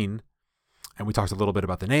or Carine, and we talked a little bit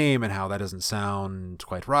about the name and how that doesn't sound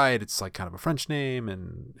quite right. It's like kind of a French name,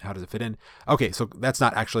 and how does it fit in? Okay, so that's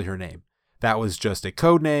not actually her name. That was just a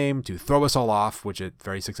code name to throw us all off, which it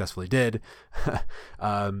very successfully did.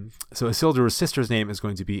 So Isildur's sister's name is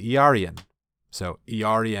going to be Iarian. So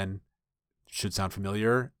Iarian should sound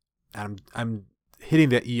familiar. And I'm hitting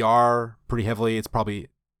the ER pretty heavily. It's probably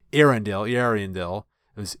Eärendil.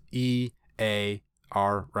 It was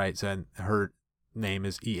E-A-R, right? So and her name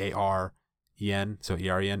is E-A-R-E-N, so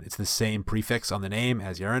Iarian. It's the same prefix on the name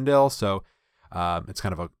as Eärendil. So it's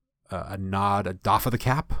kind of a nod, a doff of the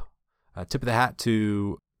cap, a tip of the hat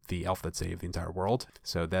to the elf that saved the entire world.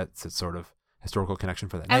 So that's a sort of historical connection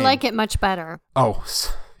for that name. I like it much better. Oh,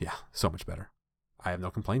 yeah, so much better. I have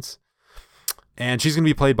no complaints. And she's going to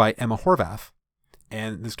be played by Emma Horvath.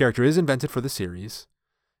 And this character is invented for the series.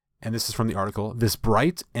 And this is from the article. This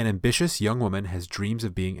bright and ambitious young woman has dreams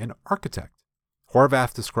of being an architect.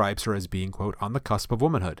 Horvath describes her as being, quote, on the cusp of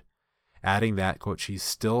womanhood, adding that, quote, she's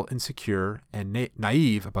still insecure and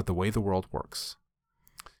naive about the way the world works.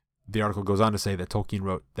 The article goes on to say that Tolkien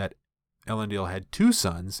wrote that Elendil had two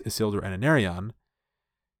sons, Isildur and Anarion.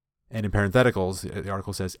 And in parentheticals, the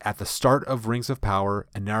article says, at the start of Rings of Power,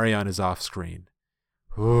 Anarion is off screen.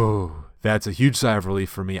 Ooh, that's a huge sigh of relief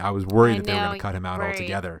for me. I was worried that they were going to cut him out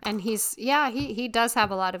altogether. And he does have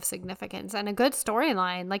a lot of significance and a good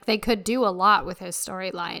storyline. Like, they could do a lot with his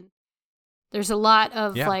storyline. There's a lot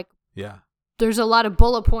of there's a lot of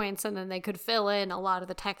bullet points, and then they could fill in a lot of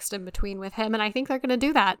the text in between with him. And I think they're going to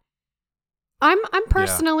do that. I'm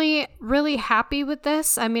personally really happy with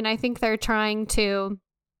this. I mean, I think they're trying to,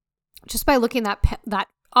 just by looking at that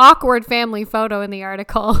awkward family photo in the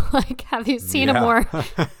article, like, have you seen a more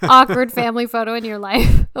awkward family photo in your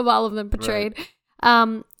life of all of them portrayed?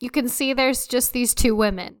 Right. You can see there's just these two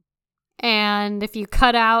women. And if you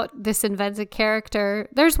cut out this invented character,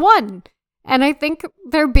 there's one. And I think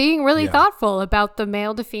they're being really thoughtful about the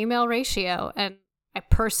male to female ratio. And I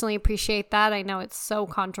personally appreciate that. I know it's so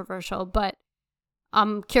controversial, but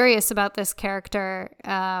I'm curious about this character.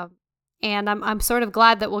 And I'm sort of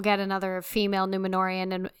glad that we'll get another female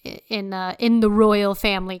Numenorian in the royal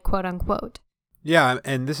family, quote unquote. Yeah,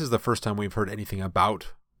 and this is the first time we've heard anything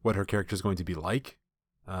about what her character is going to be like.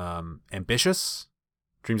 Ambitious,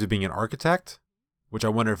 dreams of being an architect, which I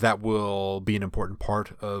wonder if that will be an important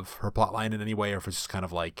part of her plotline in any way, or if it's just kind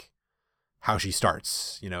of like how she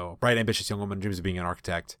starts. You know, bright, ambitious young woman dreams of being an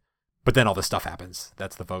architect, but then all this stuff happens.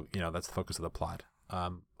 That's the that's the focus of the plot.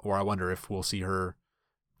 Or I wonder if we'll see her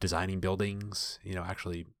designing buildings,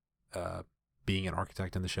 actually being an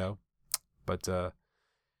architect in the show. But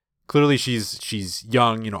clearly she's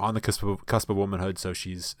young, on the cusp of womanhood, so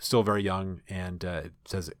she's still very young, and it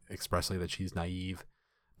says expressly that she's naive.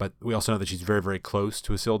 But we also know that she's very, very close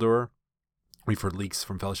to Isildur. We've heard leaks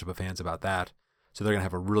from Fellowship of Fans about that. So they're going to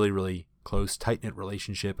have a really, really close, tight-knit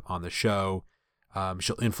relationship on the show.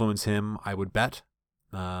 She'll influence him, I would bet.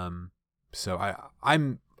 So I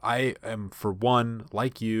am, for one,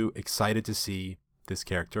 like you, excited to see this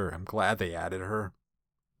character. I'm glad they added her.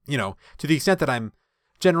 To the extent that I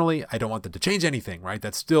don't want them to change anything, right?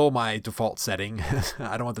 That's still my default setting.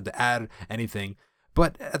 I don't want them to add anything.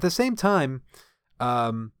 But at the same time,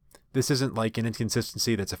 this isn't like an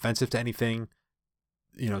inconsistency that's offensive to anything.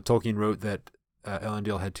 Tolkien wrote that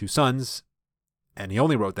Elendil had 2 sons, and he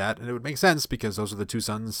only wrote that, and it would make sense because those are the 2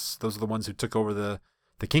 sons. Those are the ones who took over the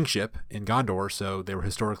kingship in Gondor, so they were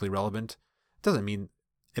historically relevant. Doesn't mean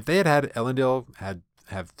if they had Elendil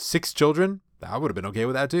have 6 children, I would have been okay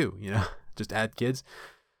with that too. Just add kids.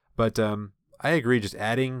 But I agree. Just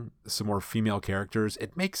adding some more female characters,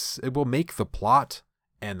 it will make the plot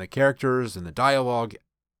and the characters and the dialogue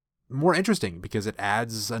more interesting because it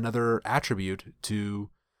adds another attribute to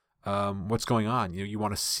what's going on. You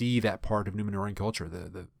want to see that part of Numenorean culture,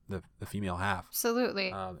 the female half.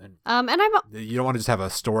 Absolutely. And I'm you don't want to just have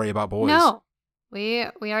a story about boys. No, we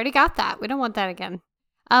already got that. We don't want that again.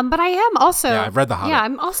 But I am also I've read The Hobbit. Yeah,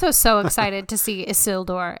 I'm also so excited to see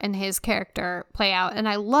Isildur and his character play out, and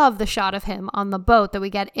I love the shot of him on the boat that we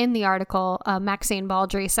get in the article. Maxine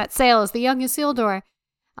Baldry set sail as the young Isildur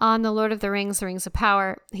on the Lord of the Rings, The Rings of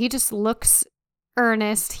Power. He just looks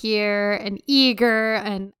earnest here and eager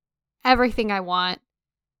and everything I want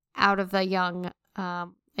out of a young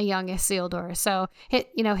Isildur. So his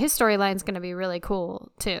storyline's going to be really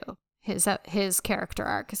cool too. His character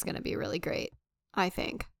arc is going to be really great, I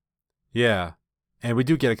think. Yeah. And we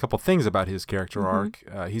do get a couple things about his character arc.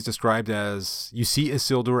 He's described as, you see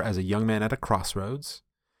Isildur as a young man at a crossroads.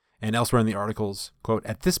 And elsewhere in the articles, quote,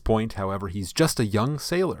 at this point, however, he's just a young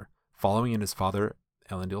sailor following in his father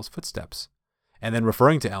Elendil's footsteps. And then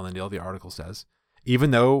referring to Elendil, the article says,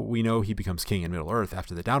 even though we know he becomes king in Middle-earth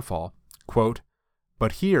after the downfall, quote,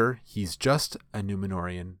 but here he's just a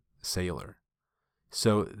Numenorean sailor.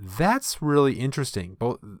 So that's really interesting.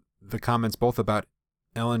 Both the comments both about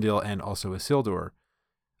Elendil and also Isildur.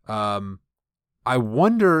 I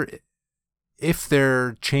wonder if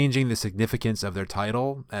they're changing the significance of their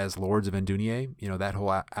title as Lords of Endunier, that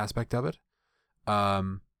whole aspect of it.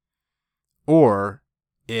 Or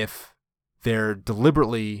if they're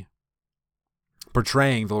deliberately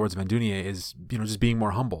portraying the Lords of Endunier as, just being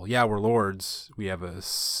more humble. Yeah, we're lords. We have a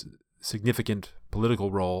significant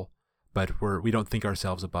political role, but we don't think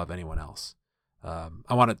ourselves above anyone else. I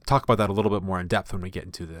want to talk about that a little bit more in depth when we get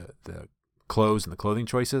into the clothes and the clothing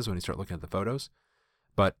choices, when you start looking at the photos.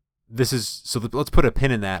 But let's put a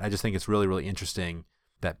pin in that. I just think it's really, really interesting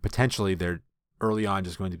that potentially they're early on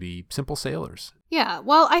just going to be simple sailors. Yeah,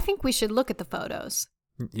 well, I think we should look at the photos.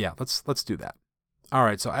 Yeah, let's do that. All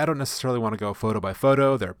right, so I don't necessarily want to go photo by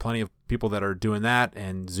photo. There are plenty of people that are doing that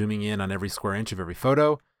and zooming in on every square inch of every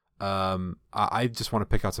photo. I just want to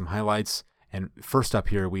pick out some highlights. And first up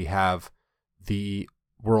here, we have the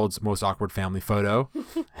world's most awkward family photo,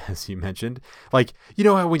 as you mentioned. Like,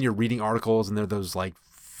 how when you're reading articles and there are those like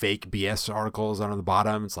fake BS articles on the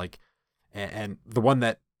bottom, it's like, and the one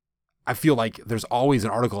that I feel like there's always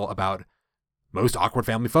an article about most awkward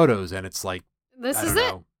family photos, and it's like, this is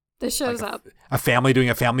it. This shows like up. A family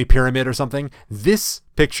doing a family pyramid or something. This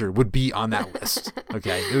picture would be on that list.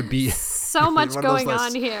 Okay. It would be so much going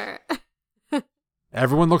on here.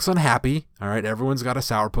 Everyone looks unhappy. All right. Everyone's got a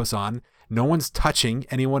sourpuss on. No one's touching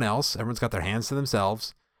anyone else. Everyone's got their hands to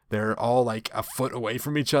themselves. They're all like a foot away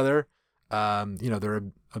from each other. They're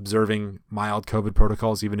observing mild COVID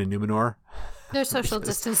protocols even in Numenor. They're social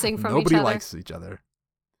distancing from each other. Nobody likes each other.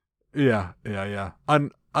 Yeah.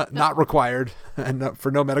 Not required and for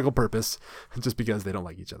no medical purpose, just because they don't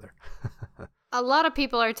like each other. A lot of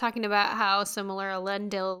people are talking about how similar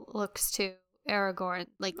Elendil looks to Aragorn.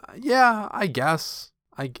 Yeah, I guess.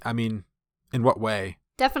 I mean, in what way?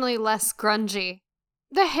 Definitely less grungy.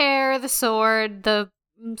 The hair, the sword, the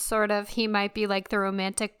sort of. He might be like the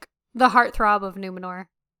heartthrob of Numenor.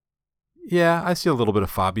 Yeah, I see a little bit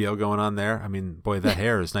of Fabio going on there. I mean, boy, that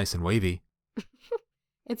hair is nice and wavy.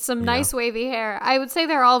 It's some nice wavy hair. I would say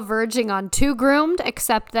they're all verging on too groomed,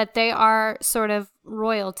 except that they are sort of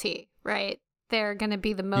royalty, right? They're going to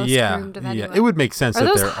be the most groomed of anyone. Yeah, it would make sense Are that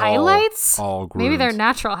those they're highlights? all groomed. Maybe they're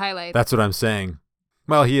natural highlights. That's what I'm saying.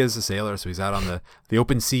 Well, he is a sailor, so he's out on the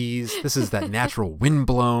open seas. This is that natural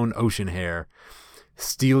wind-blown ocean hair.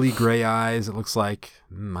 Steely gray eyes. It looks like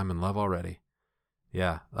I'm in love already.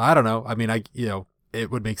 Yeah, I don't know. I mean, it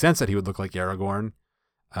would make sense that he would look like Aragorn.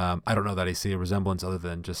 I don't know that I see a resemblance other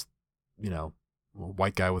than just, a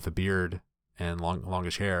white guy with a beard and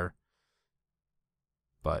longish hair.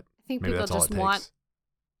 But I think maybe people that's all just it want. takes.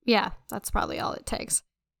 Yeah, that's probably all it takes.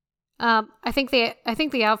 I think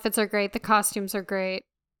the outfits are great. The costumes are great.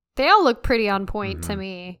 They all look pretty on point to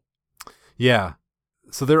me. Yeah.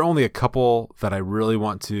 So there are only a couple that I really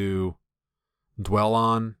want to dwell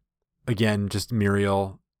on. Again, just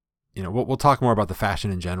Muriel. We'll talk more about the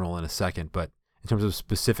fashion in general in a second, but in terms of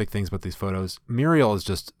specific things about these photos, Muriel is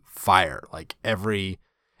just fire. Like every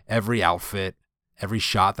outfit, every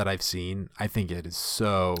shot that I've seen, I think it is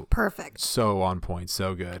so perfect, so on point,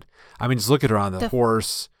 so good. I mean, just look at her on the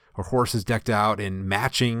horse. Her horse is decked out in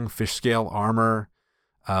matching fish scale armor.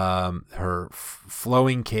 Her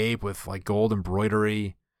flowing cape with like gold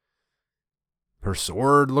embroidery. Her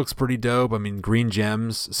sword looks pretty dope. I mean, green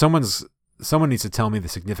gems. Someone needs to tell me the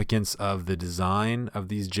significance of the design of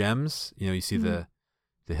these gems. You see the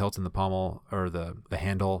hilt and the pommel, or the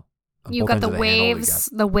handle. You got the waves,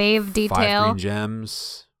 the wave detail. 5 green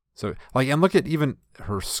gems. So and look at even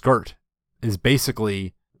her skirt is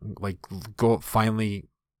basically like gold, finely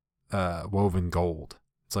woven gold.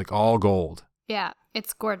 It's like all gold. Yeah,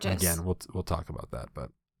 it's gorgeous. Again, we'll talk about that, but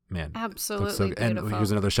man, absolutely beautiful. And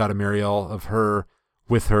here's another shot of Muriel of her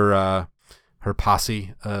with her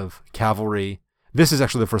posse of cavalry. This is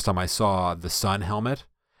actually the first time I saw the sun helmet,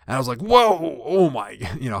 and I was like, whoa, oh my,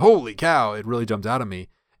 holy cow. It really jumped out at me,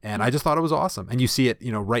 and I just thought it was awesome. And you see it,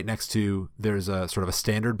 right next to, there's a sort of a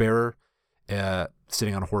standard bearer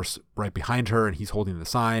sitting on a horse right behind her, and he's holding the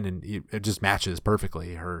sign, and it just matches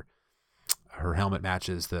perfectly. Her helmet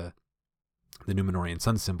matches the Numenorean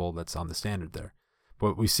sun symbol that's on the standard there.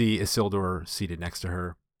 But we see Isildur seated next to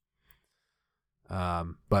her.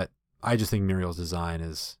 But I just think Muriel's design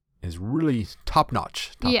is really top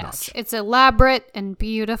notch. Yes, it's elaborate and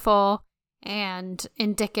beautiful and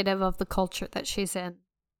indicative of the culture that she's in.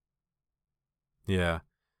 Yeah.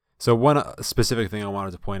 So one specific thing I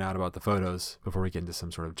wanted to point out about the photos before we get into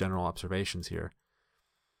some sort of general observations here.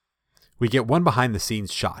 We get one behind the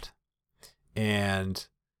scenes shot. And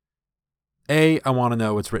I want to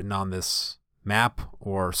know what's written on this map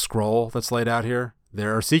or scroll that's laid out here.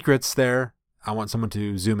 There are secrets there. I want someone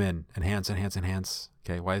to zoom in, enhance.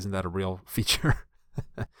 Okay, why isn't that a real feature?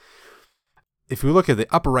 If we look at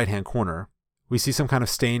the upper right-hand corner, we see some kind of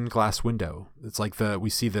stained glass window. It's like we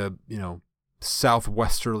see the,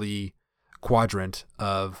 southwesterly quadrant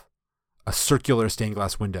of a circular stained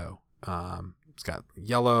glass window. It's got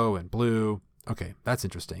yellow and blue. Okay, that's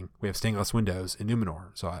interesting. We have stained glass windows in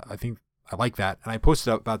Numenor. So I think I like that. And I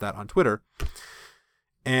posted about that on Twitter.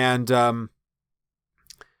 And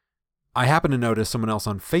I happened to notice someone else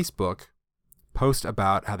on Facebook post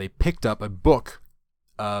about how they picked up a book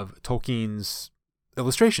of Tolkien's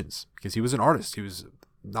illustrations, because he was an artist. He was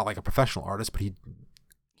not like a professional artist, but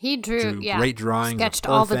he drew great drawings, sketched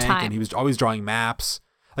all the time, and he was always drawing maps.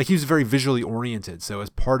 Like, he was very visually oriented. So as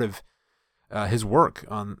part of his work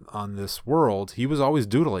on this world, he was always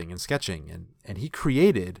doodling and sketching, and he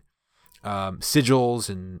created sigils,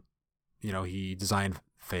 and he designed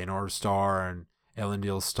Feanor's Star and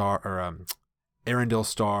Elendil's Star, or Arundel's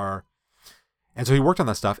Star, and so he worked on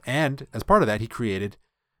that stuff. And as part of that, he created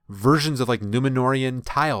versions of like Numenorian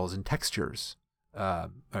tiles and textures,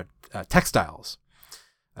 textiles,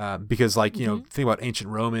 because think about ancient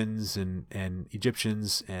Romans and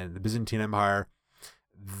Egyptians and the Byzantine Empire.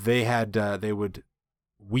 They would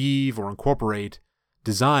weave or incorporate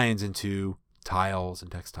designs into tiles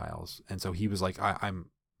and textiles. And so he was like, I'm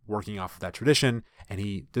working off of that tradition, and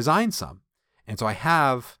he designed some. And so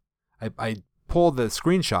I pulled the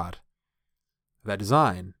screenshot of that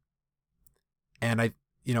design, and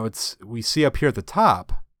we see up here at the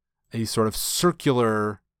top a sort of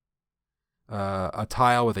circular, a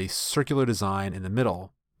tile with a circular design in the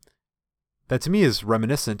middle that to me is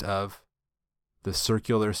reminiscent of the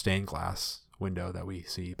circular stained glass window that we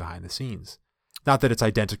see behind the scenes. Not that it's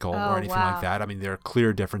identical or anything like that. I mean, there are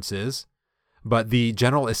clear differences, but the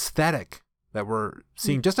general aesthetic that we're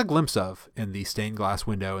seeing just a glimpse of in the stained glass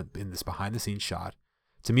window in this behind the scenes shot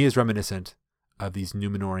to me is reminiscent of these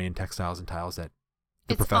Numenorian textiles and tiles that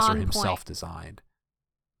the It's professor on himself point. designed.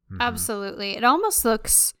 Mhm. Absolutely. It almost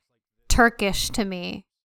looks Turkish to me.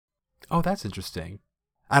 Oh, that's interesting.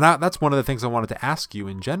 And that's one of the things I wanted to ask you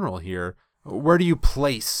in general here. Where do you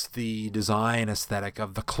place the design aesthetic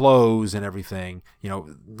of the clothes and everything? You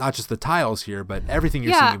know, not just the tiles here, but everything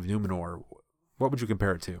you're Yeah. seeing of Numenor. What would you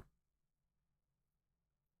compare it to?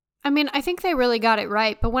 I mean, I think they really got it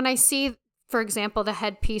right. But when I see, for example, the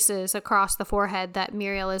headpieces across the forehead that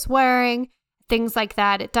Muriel is wearing, things like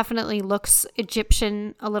that, it definitely looks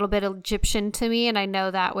Egyptian, a little bit Egyptian to me. And I know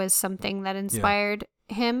that was something that inspired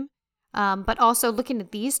him. But also looking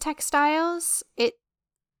at these textiles,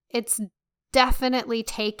 it's definitely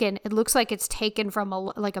taken. It looks like it's taken from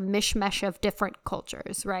a mishmash of different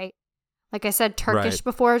cultures, right? Like I said, Turkish Right.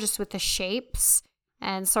 before, just with the shapes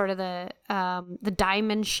and sort of the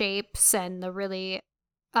diamond shapes and the really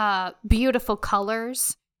beautiful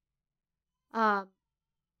colors.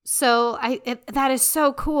 So that is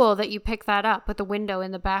so cool that you pick that up with the window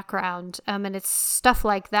in the background. And it's stuff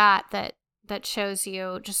like that shows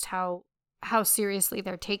you just how seriously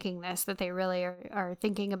they're taking this, that they really are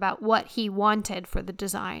thinking about what he wanted for the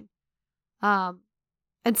design. And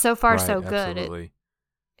so far, Right, so good. Absolutely.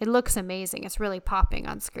 It looks amazing. It's really popping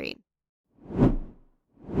on screen.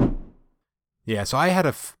 Yeah, so I had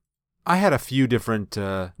a few different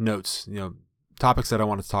notes, topics that I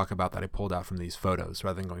wanted to talk about that I pulled out from these photos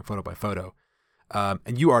rather than going photo by photo.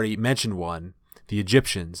 And you already mentioned one, the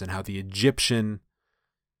Egyptians, and how the Egyptian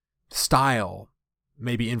style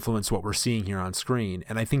maybe influence what we're seeing here on screen.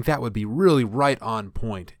 And I think that would be really right on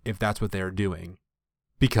point if that's what they're doing,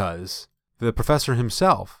 because the professor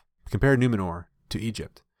himself compared Numenor to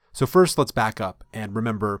Egypt. So first, let's back up and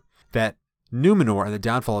remember that Numenor and the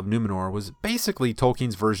downfall of Numenor was basically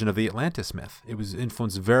Tolkien's version of the Atlantis myth. It was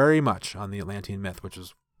influenced very much on the Atlantean myth, which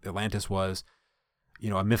was Atlantis was,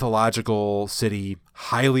 a mythological city,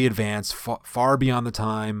 highly advanced, far beyond the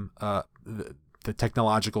time, the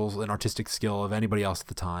technological and artistic skill of anybody else at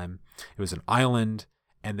the time. It was an island,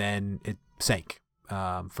 and then it sank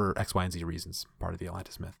for X, Y, and Z reasons, part of the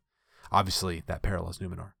Atlantis myth. Obviously, that parallels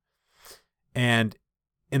Numenor. And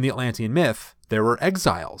in the Atlantean myth, there were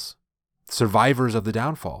exiles, survivors of the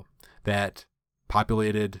downfall, that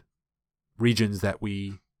populated regions that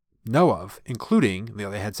we know of, including,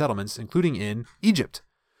 they had settlements, including in Egypt.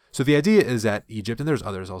 So the idea is that Egypt, and there's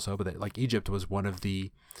others also, but that, Egypt was one of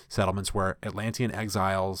the settlements where Atlantean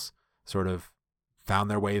exiles sort of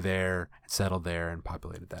found their way there, settled there, and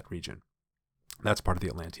populated that region. That's part of the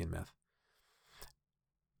Atlantean myth.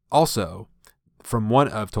 Also, from one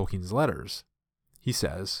of Tolkien's letters, he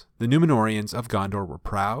says, the Numenorians of Gondor were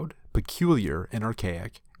proud, peculiar, and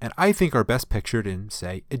archaic, and I think are best pictured in,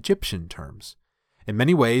 say, Egyptian terms. In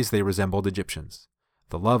many ways, they resembled Egyptians,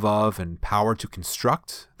 the love of and power to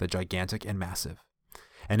construct the gigantic and massive,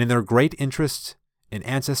 and in their great interest in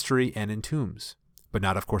ancestry and in tombs, but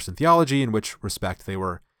not, of course, in theology, in which respect they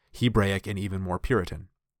were Hebraic and even more Puritan.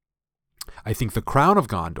 I think the crown of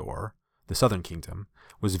Gondor, the southern kingdom,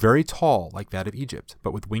 was very tall like that of Egypt,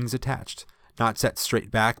 but with wings attached, not set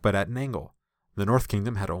straight back but at an angle. The north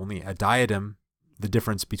kingdom had only a diadem, the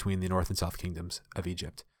difference between the north and south kingdoms of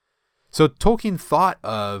Egypt. So Tolkien thought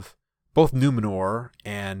of both Numenor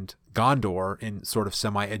and Gondor in sort of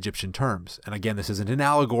semi-Egyptian terms. And again, this isn't an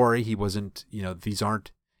allegory. He wasn't, these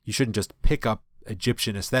aren't, you shouldn't just pick up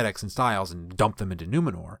Egyptian aesthetics and styles and dump them into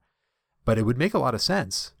Numenor. But it would make a lot of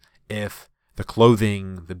sense if the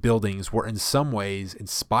clothing, the buildings were in some ways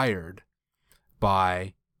inspired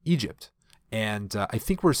by Egypt. And I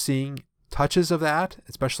think we're seeing touches of that,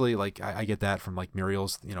 especially I get that from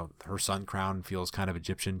Muriel's, her sun crown feels kind of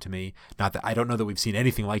Egyptian to me. Not that I don't know that we've seen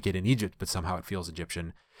anything like it in Egypt, but somehow it feels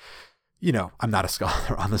Egyptian. I'm not a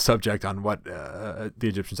scholar on the subject on what the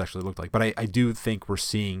Egyptians actually looked like, but I do think we're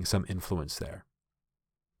seeing some influence there.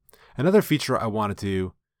 Another feature I wanted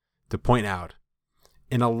to point out,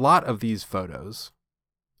 in a lot of these photos,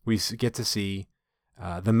 we get to see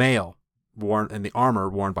the mail worn and the armor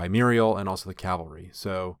worn by Muriel and also the cavalry.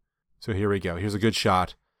 So here we go. Here's a good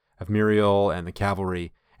shot of Muriel and the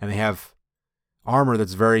cavalry, and they have armor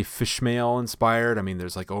that's very fishmail inspired. I mean,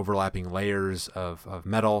 there's overlapping layers of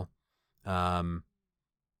metal. Side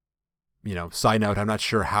note, I'm not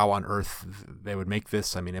sure how on earth they would make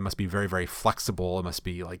this. I mean, it must be very, very flexible. It must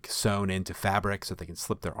be sewn into fabric so they can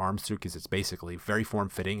slip their arms through, because it's basically very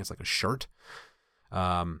form-fitting. It's like a shirt.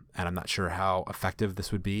 And I'm not sure how effective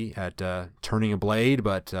this would be at turning a blade,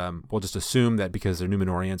 but we'll just assume that because they're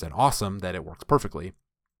Numenorians and awesome, that it works perfectly.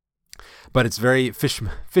 But it's very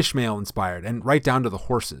fishmail inspired, and right down to the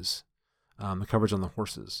horses, the coverage on the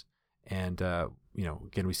horses. And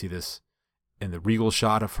again, we see this in the regal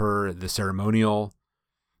shot of her, the ceremonial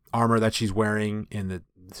armor that she's wearing in the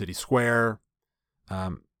city square,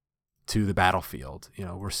 to the battlefield.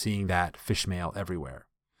 We're seeing that fish mail everywhere.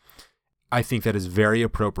 I think that is very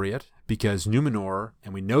appropriate because Numenor,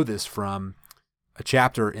 and we know this from a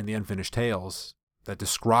chapter in the Unfinished Tales that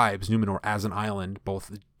describes Numenor as an island,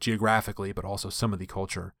 both geographically but also some of the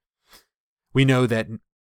culture. We know that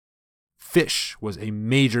fish was a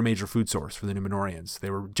major, major food source for the Numenorians. They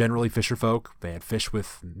were generally fisher folk. They had fish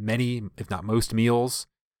with many, if not most, meals.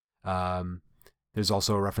 There's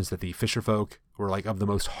also a reference that the fisher folk were like of the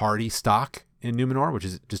most hardy stock in Numenor, which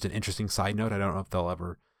is just an interesting side note. I don't know if they'll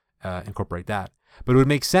ever incorporate that. But it would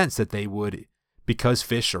make sense that they would, because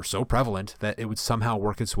fish are so prevalent, that it would somehow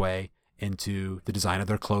work its way into the design of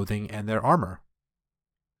their clothing and their armor.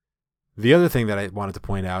 The other thing that I wanted to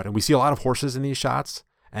point out, and we see a lot of horses in these shots,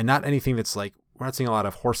 and not anything that's like, we're not seeing a lot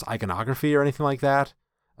of horse iconography or anything like that,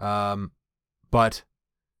 but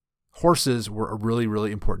horses were a really,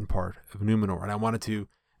 really important part of Numenor, and I wanted to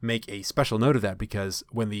make a special note of that because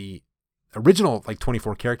when the original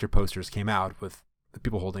 24 character posters came out with the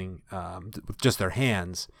people holding with just their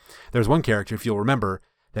hands, there's one character, if you'll remember,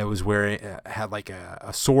 that was wearing had like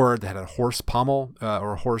a sword that had a horse pommel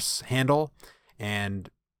or a horse handle, and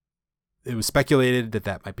it was speculated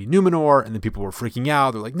that might be Numenor, and then people were freaking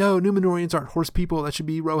out. They're like, no, Numenorians aren't horse people. That should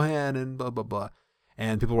be Rohan, and blah, blah, blah.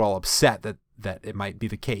 And people were all upset that it might be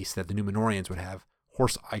the case that the Numenorians would have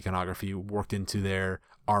horse iconography worked into their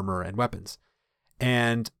armor and weapons.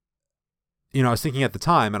 And, I was thinking at the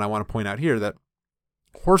time, and I want to point out here that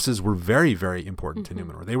horses were very, very important to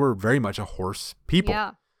Numenor. They were very much a horse people.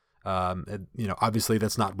 Yeah. Obviously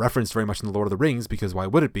that's not referenced very much in the Lord of the Rings because why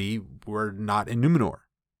would it be? We're not in Numenor.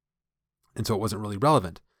 And so it wasn't really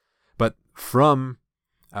relevant. But from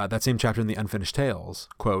that same chapter in the Unfinished Tales,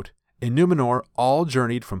 quote, in Numenor, all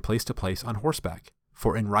journeyed from place to place on horseback.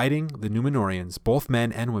 For in riding, the Numenorians, both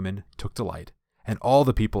men and women, took delight. And all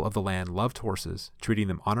the people of the land loved horses, treating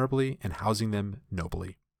them honorably and housing them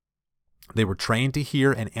nobly. They were trained to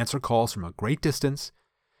hear and answer calls from a great distance.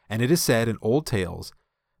 And it is said in old tales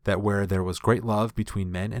that where there was great love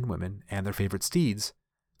between men and women and their favorite steeds,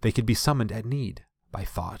 they could be summoned at need by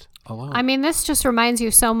thought alone. I mean, this just reminds you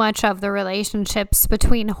so much of the relationships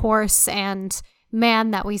between horse and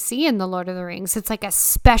man that we see in The Lord of the Rings. It's like a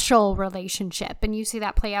special relationship, and you see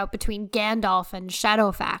that play out between Gandalf and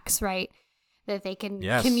Shadowfax, right? That they can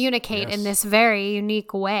communicate in this very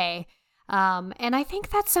unique way. And I think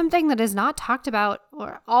that's something that is not talked about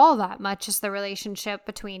or all that much, is the relationship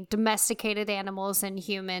between domesticated animals and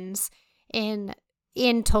humans in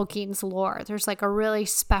Tolkien's lore. There's like a really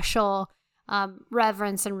special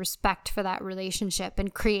reverence and respect for that relationship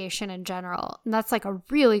and creation in general. And that's like a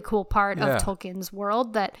really cool part of Tolkien's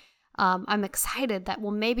world that I'm excited that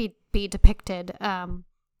will maybe be depicted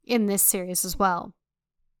in this series as well.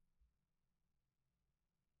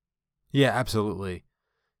 Yeah, absolutely.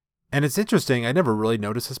 And it's interesting, I never really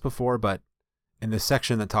noticed this before, but in the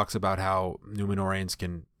section that talks about how Numenorians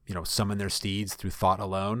can, summon their steeds through thought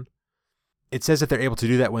alone, it says that they're able to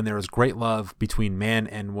do that when there is great love between man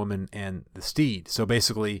and woman and the steed. So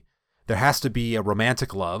basically, there has to be a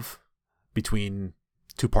romantic love between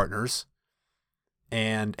two partners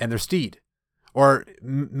and their steed. Or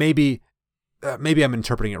maybe I'm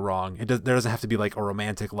interpreting it wrong. There doesn't have to be like a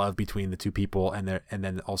romantic love between the two people and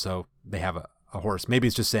then also they have a horse. Maybe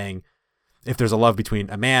it's just saying if there's a love between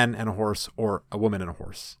a man and a horse or a woman and a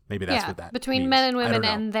horse. Maybe that's what that between means. Men and women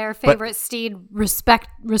and their favorite steed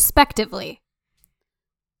respectively.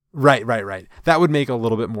 Right. That would make a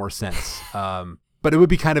little bit more sense. But it would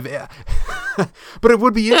be kind of, but it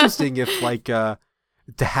would be interesting if like, to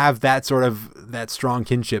have that sort of, that strong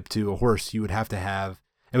kinship to a horse, you would have to have,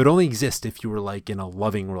 it would only exist if you were like in a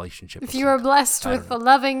loving relationship. If you were blessed with a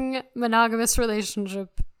loving monogamous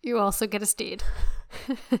relationship, you also get a steed.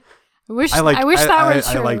 I wish that were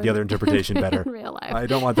true. I like the other interpretation better. In real life. I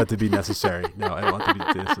don't want that to be necessary. No, I don't want that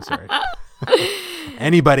to be necessary.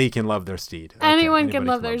 Anybody can love their steed. Okay, Anyone can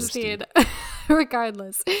love their steed.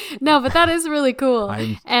 Regardless. No, but that is really cool.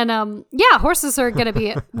 Horses are going to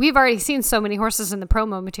be, we've already seen so many horses in the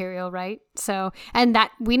promo material, right? So, and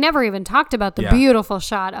that we never even talked about the beautiful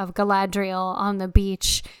shot of Galadriel on the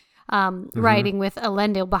beach, riding with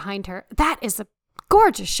Elendil behind her. That is a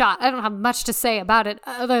gorgeous shot. I don't have much to say about it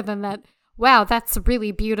other than that, wow, that's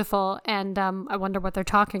really beautiful. And I wonder what they're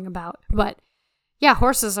talking about. But yeah,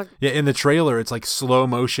 horses are... Yeah, in the trailer, it's like slow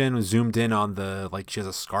motion, zoomed in on the, like she has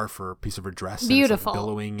a scarf or a piece of her dress. Beautiful. And it's like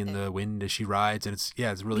billowing in the wind as she rides. And it's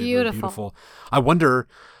really beautiful. Really beautiful. I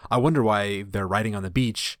wonder why they're riding on the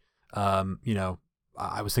beach. I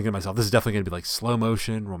I was thinking to myself, this is definitely going to be like slow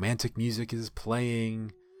motion, romantic music is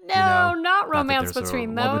playing. No, not that romance there's a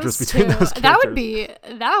between love those interest two. between those That would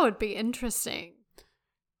characters. be interesting.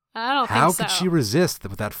 I don't How think so. could she resist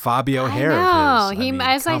with that Fabio hair I of know. his?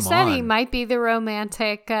 As I come said, he on. might be the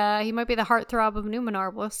romantic. He might be the heartthrob of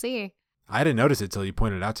Numenor. We'll see. I didn't notice it till you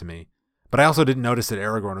pointed it out to me. But I also didn't notice that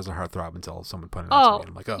Aragorn was a heartthrob until someone pointed it out to me. And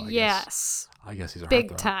I'm like, oh, yes, I guess he's a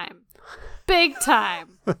big heartthrob. time, big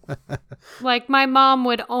time. Like my mom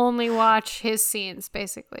would only watch his scenes.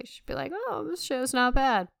 Basically, she'd be like, "Oh, this show's not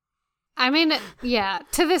bad." I mean, yeah.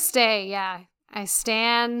 To this day, yeah, I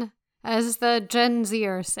stan, as the Gen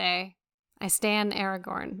Zers say, I stan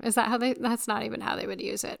Aragorn. Is that how they? That's not even how they would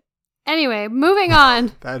use it. Anyway, moving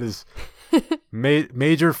on. That is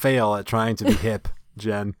major fail at trying to be hip,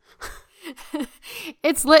 Jen.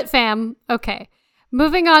 It's lit, fam. Okay.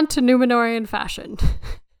 Moving on to Numenorian fashion.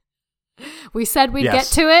 We said we'd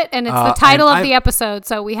Yes. get to it, and it's the title and of the episode,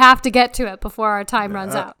 so we have to get to it before our time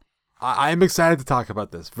runs out. I'm excited to talk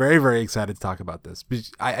about this. Very, very excited to talk about this.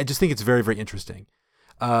 I just think it's very, very interesting.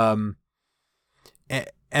 And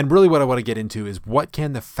really what I want to get into is what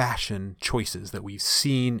can the fashion choices that we've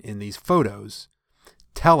seen in these photos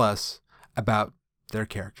tell us about their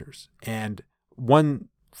characters? And one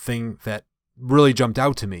thing that really jumped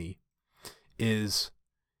out to me is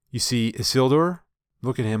you see Isildur,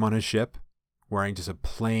 look at him on his ship, wearing just a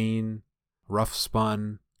plain, rough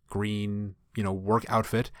spun, green, work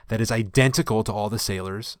outfit that is identical to all the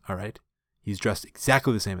sailors, all right? He's dressed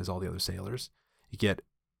exactly the same as all the other sailors. You get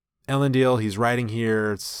Elendil, he's riding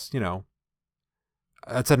here. It's,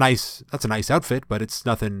 that's a nice outfit, but it's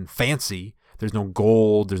nothing fancy. There's no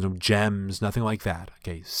gold, there's no gems, nothing like that.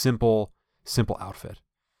 Okay, simple outfit.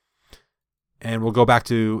 And we'll go back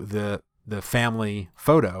to the family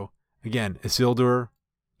photo. Again, Isildur,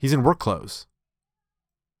 he's in work clothes.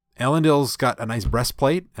 Elendil's got a nice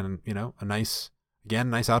breastplate and, a nice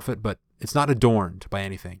outfit, but it's not adorned by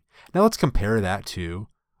anything. Now let's compare that to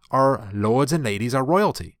our lords and ladies, our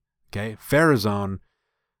royalty. Okay, Pharazôn,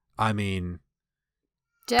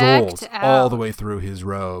 Decked gold out. all the way through his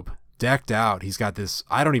robe. Decked out. He's got this,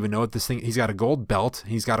 I don't even know what this thing, he's got a gold belt.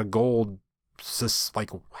 He's got a gold,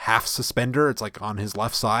 half suspender. It's like on his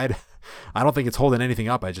left side. I don't think it's holding anything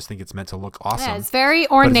up. I just think it's meant to look awesome. Yeah, it's very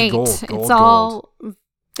But ornate. it's It's, gold, all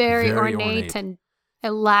very, Very ornate, ornate. and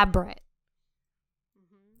elaborate.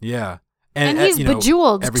 Yeah. And he's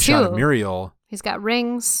bejeweled, every shot of too. Muriel. He's got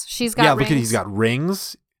rings. She's got Yeah, rings. look at, he's got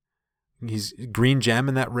rings. He's green gem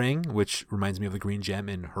in that ring, which reminds me of the green gem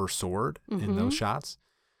in her sword in those shots.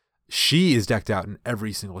 She is decked out in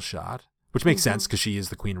every single shot, which makes sense because she is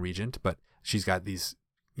the queen regent, but she's got these,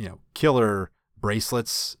 killer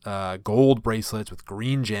bracelets, gold bracelets with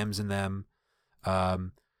green gems in them.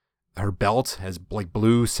 Her belt has like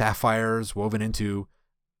blue sapphires woven into,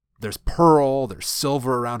 there's pearl, there's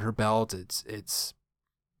silver around her belt. It's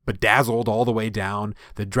bedazzled all the way down.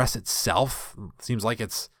 The dress itself seems like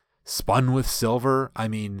it's spun with silver.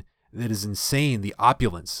 It is insane, the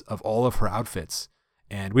opulence of all of her outfits.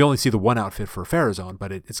 And we only see the one outfit for Pharazôn,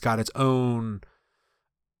 but it's got its own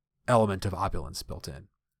element of opulence built in.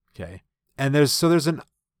 Okay. And there's an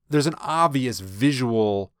obvious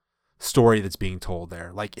visual story that's being told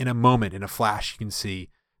there. Like in a moment, in a flash, you can see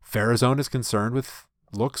Pharazôn is concerned with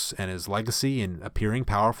looks and his legacy and appearing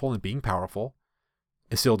powerful and being powerful.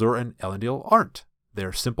 Isildur and Elendil aren't.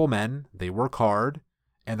 They're simple men, they work hard,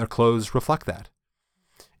 and their clothes reflect that.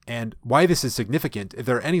 And why this is significant, if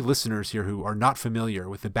there are any listeners here who are not familiar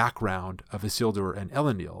with the background of Isildur and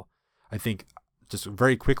Elendil, I think just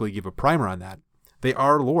very quickly give a primer on that. They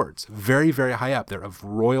are lords, very, very high up. They're of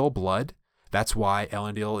royal blood. That's why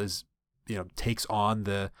Elendil is, takes on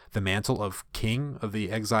the mantle of king of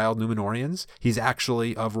the exiled Númenóreans. He's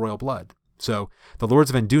actually of royal blood. So the lords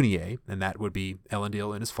of Andúnië, and that would be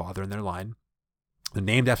Elendil and his father in their line, they're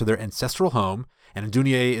named after their ancestral home. And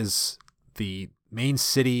Andúnië is the main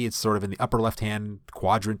city. It's sort of in the upper left-hand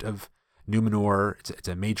quadrant of Númenor. It's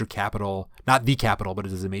a major capital, not the capital, but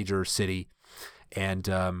it is a major city. And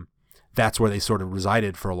that's where they sort of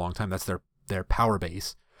resided for a long time. That's their power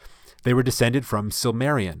base. They were descended from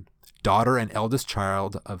Silmarion, daughter and eldest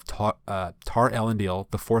child of Tar Elendil,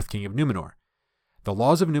 the fourth king of Númenor. The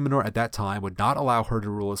laws of Númenor at that time would not allow her to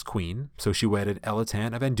rule as queen, so she wedded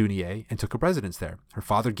Elitan of Andúnië and took up residence there. Her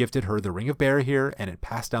father gifted her the Ring of Barahir, and it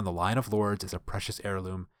passed down the line of lords as a precious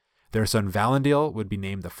heirloom. Their son Valandil would be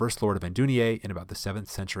named the first lord of Andúnië in about the 7th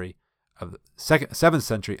century of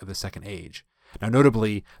the Second Age. Now,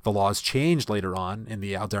 notably, the laws changed later on in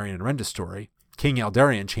the Aldarion and Rendis story. King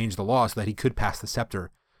Aldarion changed the law so that he could pass the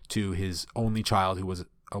scepter to his only child, who was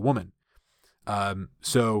a woman.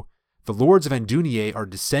 So the Lords of Andunier are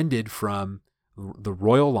descended from the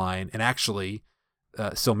royal line, and actually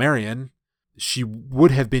Silmarion, she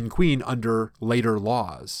would have been queen under later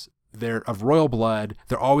laws. They're of royal blood.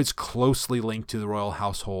 They're always closely linked to the royal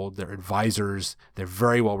household. They're advisors. They're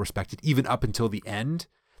very well respected, even up until the end.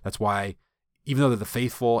 That's why, even though they're the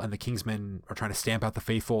faithful and the Kingsmen are trying to stamp out the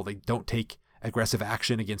faithful, they don't take aggressive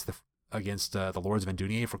action against the Lords of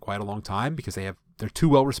Andunier for quite a long time, because they're too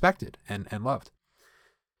well respected and loved.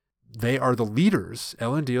 They are the leaders,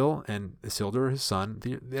 Elendil and Isildur, his son.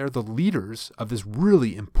 They're the leaders of this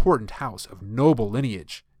really important house of noble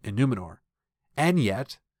lineage in Numenor. And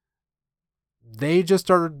yet, they just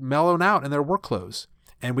started mellowing out in their work clothes.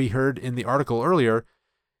 And we heard in the article earlier,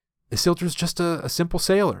 Isildur's just a simple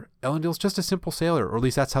sailor. Elendil's just a simple sailor, or at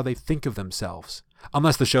least that's how they think of themselves.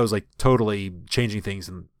 Unless the show's like totally changing things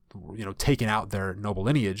and, taking out their noble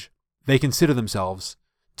lineage, they consider themselves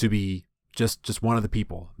to be just one of the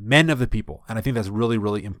people, men of the people. And I think that's really,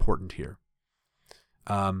 really important here.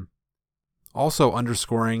 Also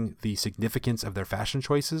underscoring the significance of their fashion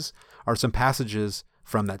choices are some passages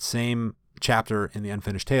from that same chapter in the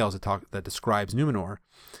Unfinished Tales that describes Numenor.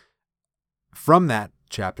 From that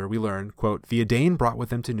chapter, we learn, quote, "The Edain brought with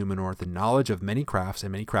them to Numenor the knowledge of many crafts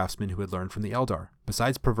and many craftsmen who had learned from the Eldar,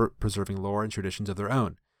 besides preserving lore and traditions of their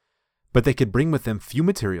own. But they could bring with them few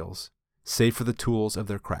materials, save for the tools of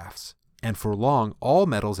their crafts. And for long, all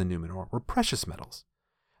metals in Numenor were precious metals.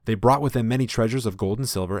 They brought with them many treasures of gold and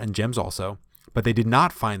silver, and gems also, but they did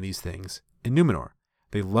not find these things in Numenor.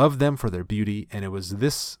 They loved them for their beauty, and it was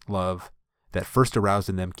this love that first aroused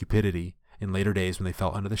in them cupidity in later days, when they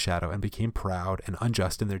fell under the shadow and became proud and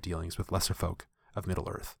unjust in their dealings with lesser folk of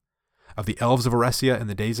Middle-earth. Of the elves of Eressia, in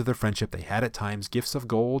the days of their friendship, they had at times gifts of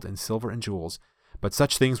gold and silver and jewels, but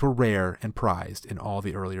such things were rare and prized in all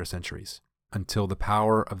the earlier centuries, until the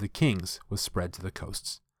power of the kings was spread to the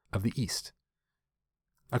coasts of the east."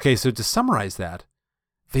 Okay, so to summarize that,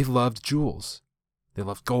 they loved jewels. They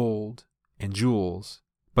loved gold and jewels,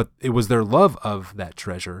 but it was their love of that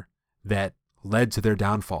treasure that led to their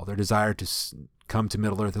downfall, their desire to come to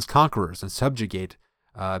Middle-earth as conquerors and subjugate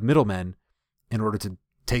middlemen in order to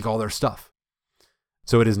take all their stuff.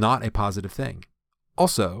 So it is not a positive thing.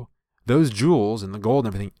 Also, those jewels and the gold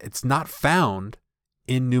and everything, it's not found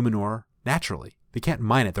in Numenor naturally. They can't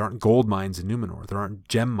mine it. There aren't gold mines in Numenor. There aren't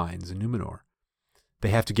gem mines in Numenor. They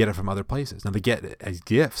have to get it from other places. Now, they get it as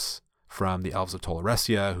gifts from the elves of Tol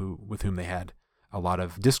Eressëa, with whom they had a lot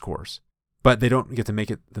of discourse, but they don't get to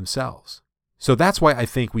make it themselves. So that's why I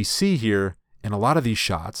think we see here in a lot of these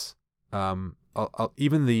shots,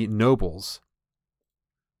 even the nobles,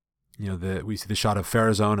 we see the shot of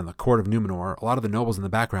Pharazôn and the court of Numenor, a lot of the nobles in the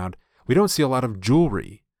background, we don't see a lot of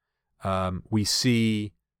jewelry. We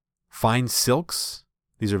see fine silks.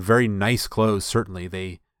 These are very nice clothes, certainly.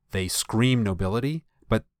 They scream nobility,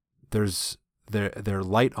 but they're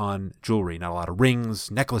light on jewelry. Not a lot of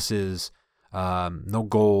rings, necklaces, no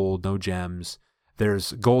gold, no gems.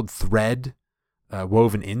 There's gold thread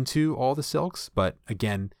woven into all the silks, but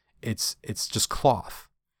again, it's just cloth.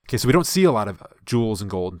 Okay, so we don't see a lot of jewels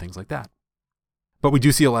and gold and things like that. But we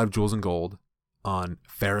do see a lot of jewels and gold on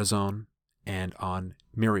Pharazôn and on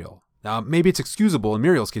Miriel. Now, maybe it's excusable in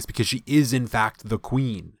Miriel's case because she is in fact the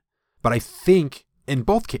queen. But I think in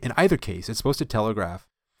either case, it's supposed to telegraph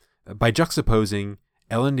by juxtaposing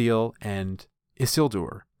Elendil and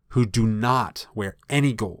Isildur, who do not wear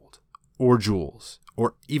any gold or jewels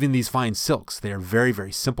or even these fine silks. They are very,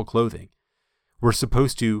 very simple clothing. We're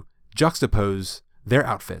supposed to juxtapose their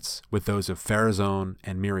outfits with those of Pharazôn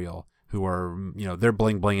and Miriel, who are, they're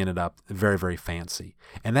bling-blinging it up, very, very fancy.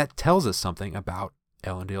 And that tells us something about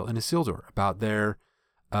Elendil and Isildur, about their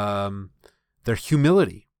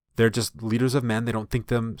humility. They're just leaders of men. They don't think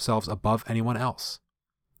themselves above anyone else.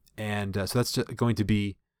 And so that's going to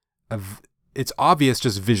be, it's obvious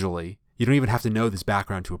just visually. You don't even have to know this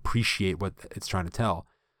background to appreciate what it's trying to tell,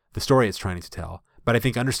 the story it's trying to tell. But I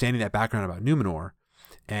think understanding that background about Numenor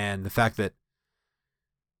and the fact that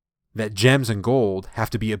gems and gold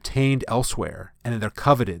have to be obtained elsewhere and that they're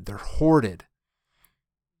coveted, they're hoarded,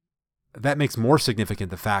 that makes more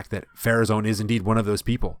significant the fact that Pharazôn is indeed one of those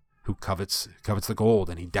people who covets the gold,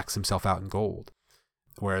 and he decks himself out in gold.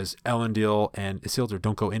 Whereas Elendil and Isildur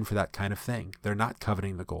don't go in for that kind of thing. They're not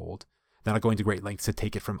coveting the gold. They're not going to great lengths to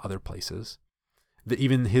take it from other places.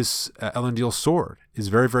 Even his Elendil's sword is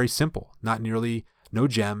very, very simple. No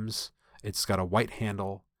gems. It's got a white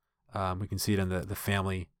handle. We can see it in the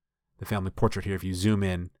family portrait here. If you zoom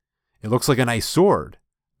in, it looks like a nice sword.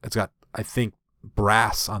 It's got, I think,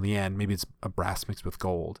 brass on the end. Maybe it's a brass mixed with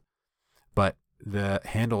gold, but the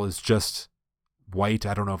handle is just white.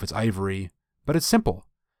 I don't know if it's ivory, but it's simple.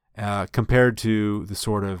 compared to the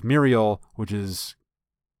sword of Muriel, which is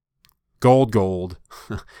gold,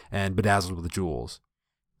 and bedazzled with jewels.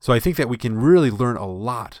 So I think that we can really learn a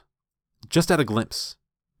lot, just at a glimpse,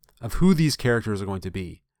 of who these characters are going to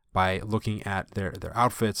be by looking at their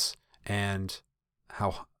outfits and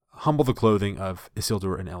how humble the clothing of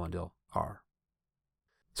Isildur and Elendil are.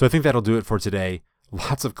 So I think that'll do it for today.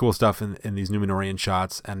 Lots of cool stuff in these Númenórean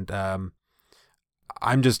shots, and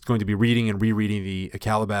I'm just going to be reading and rereading the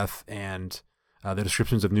Akalabeth and the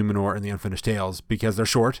descriptions of Númenor and the Unfinished Tales because they're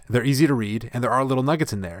short, they're easy to read, and there are little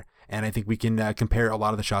nuggets in there. And I think we can compare a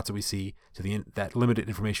lot of the shots that we see to that limited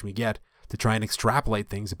information we get to try and extrapolate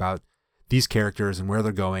things about these characters and where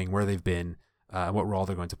they're going, where they've been, what role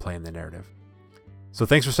they're going to play in the narrative. So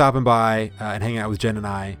thanks for stopping by and hanging out with Jen and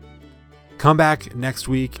I. Come back next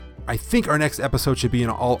week. I think our next episode should be an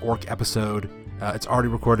all-orc episode. It's already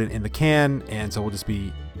recorded in the can, and so we'll just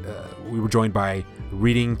be... we were joined by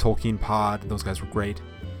Reading Tolkien Pod. Those guys were great.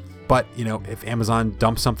 But, if Amazon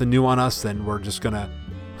dumps something new on us, then we're gonna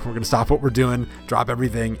stop what we're doing, drop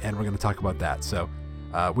everything, and we're gonna talk about that. So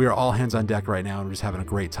we are all hands on deck right now, and we're just having a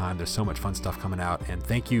great time. There's so much fun stuff coming out, and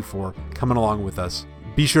thank you for coming along with us.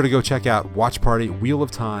 Be sure to go check out Watch Party Wheel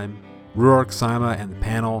of Time, Ruark, Saima, and the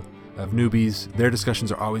panel of newbies. Their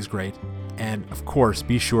discussions are always great. And of course,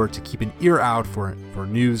 be sure to keep an ear out for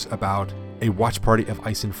news about a Watch Party of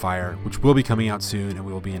Ice and Fire, which will be coming out soon, and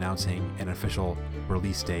we will be announcing an official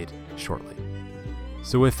release date shortly.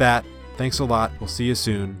 So with that, thanks a lot. We'll see you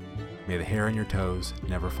soon. May the hair on your toes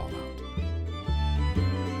never fall out.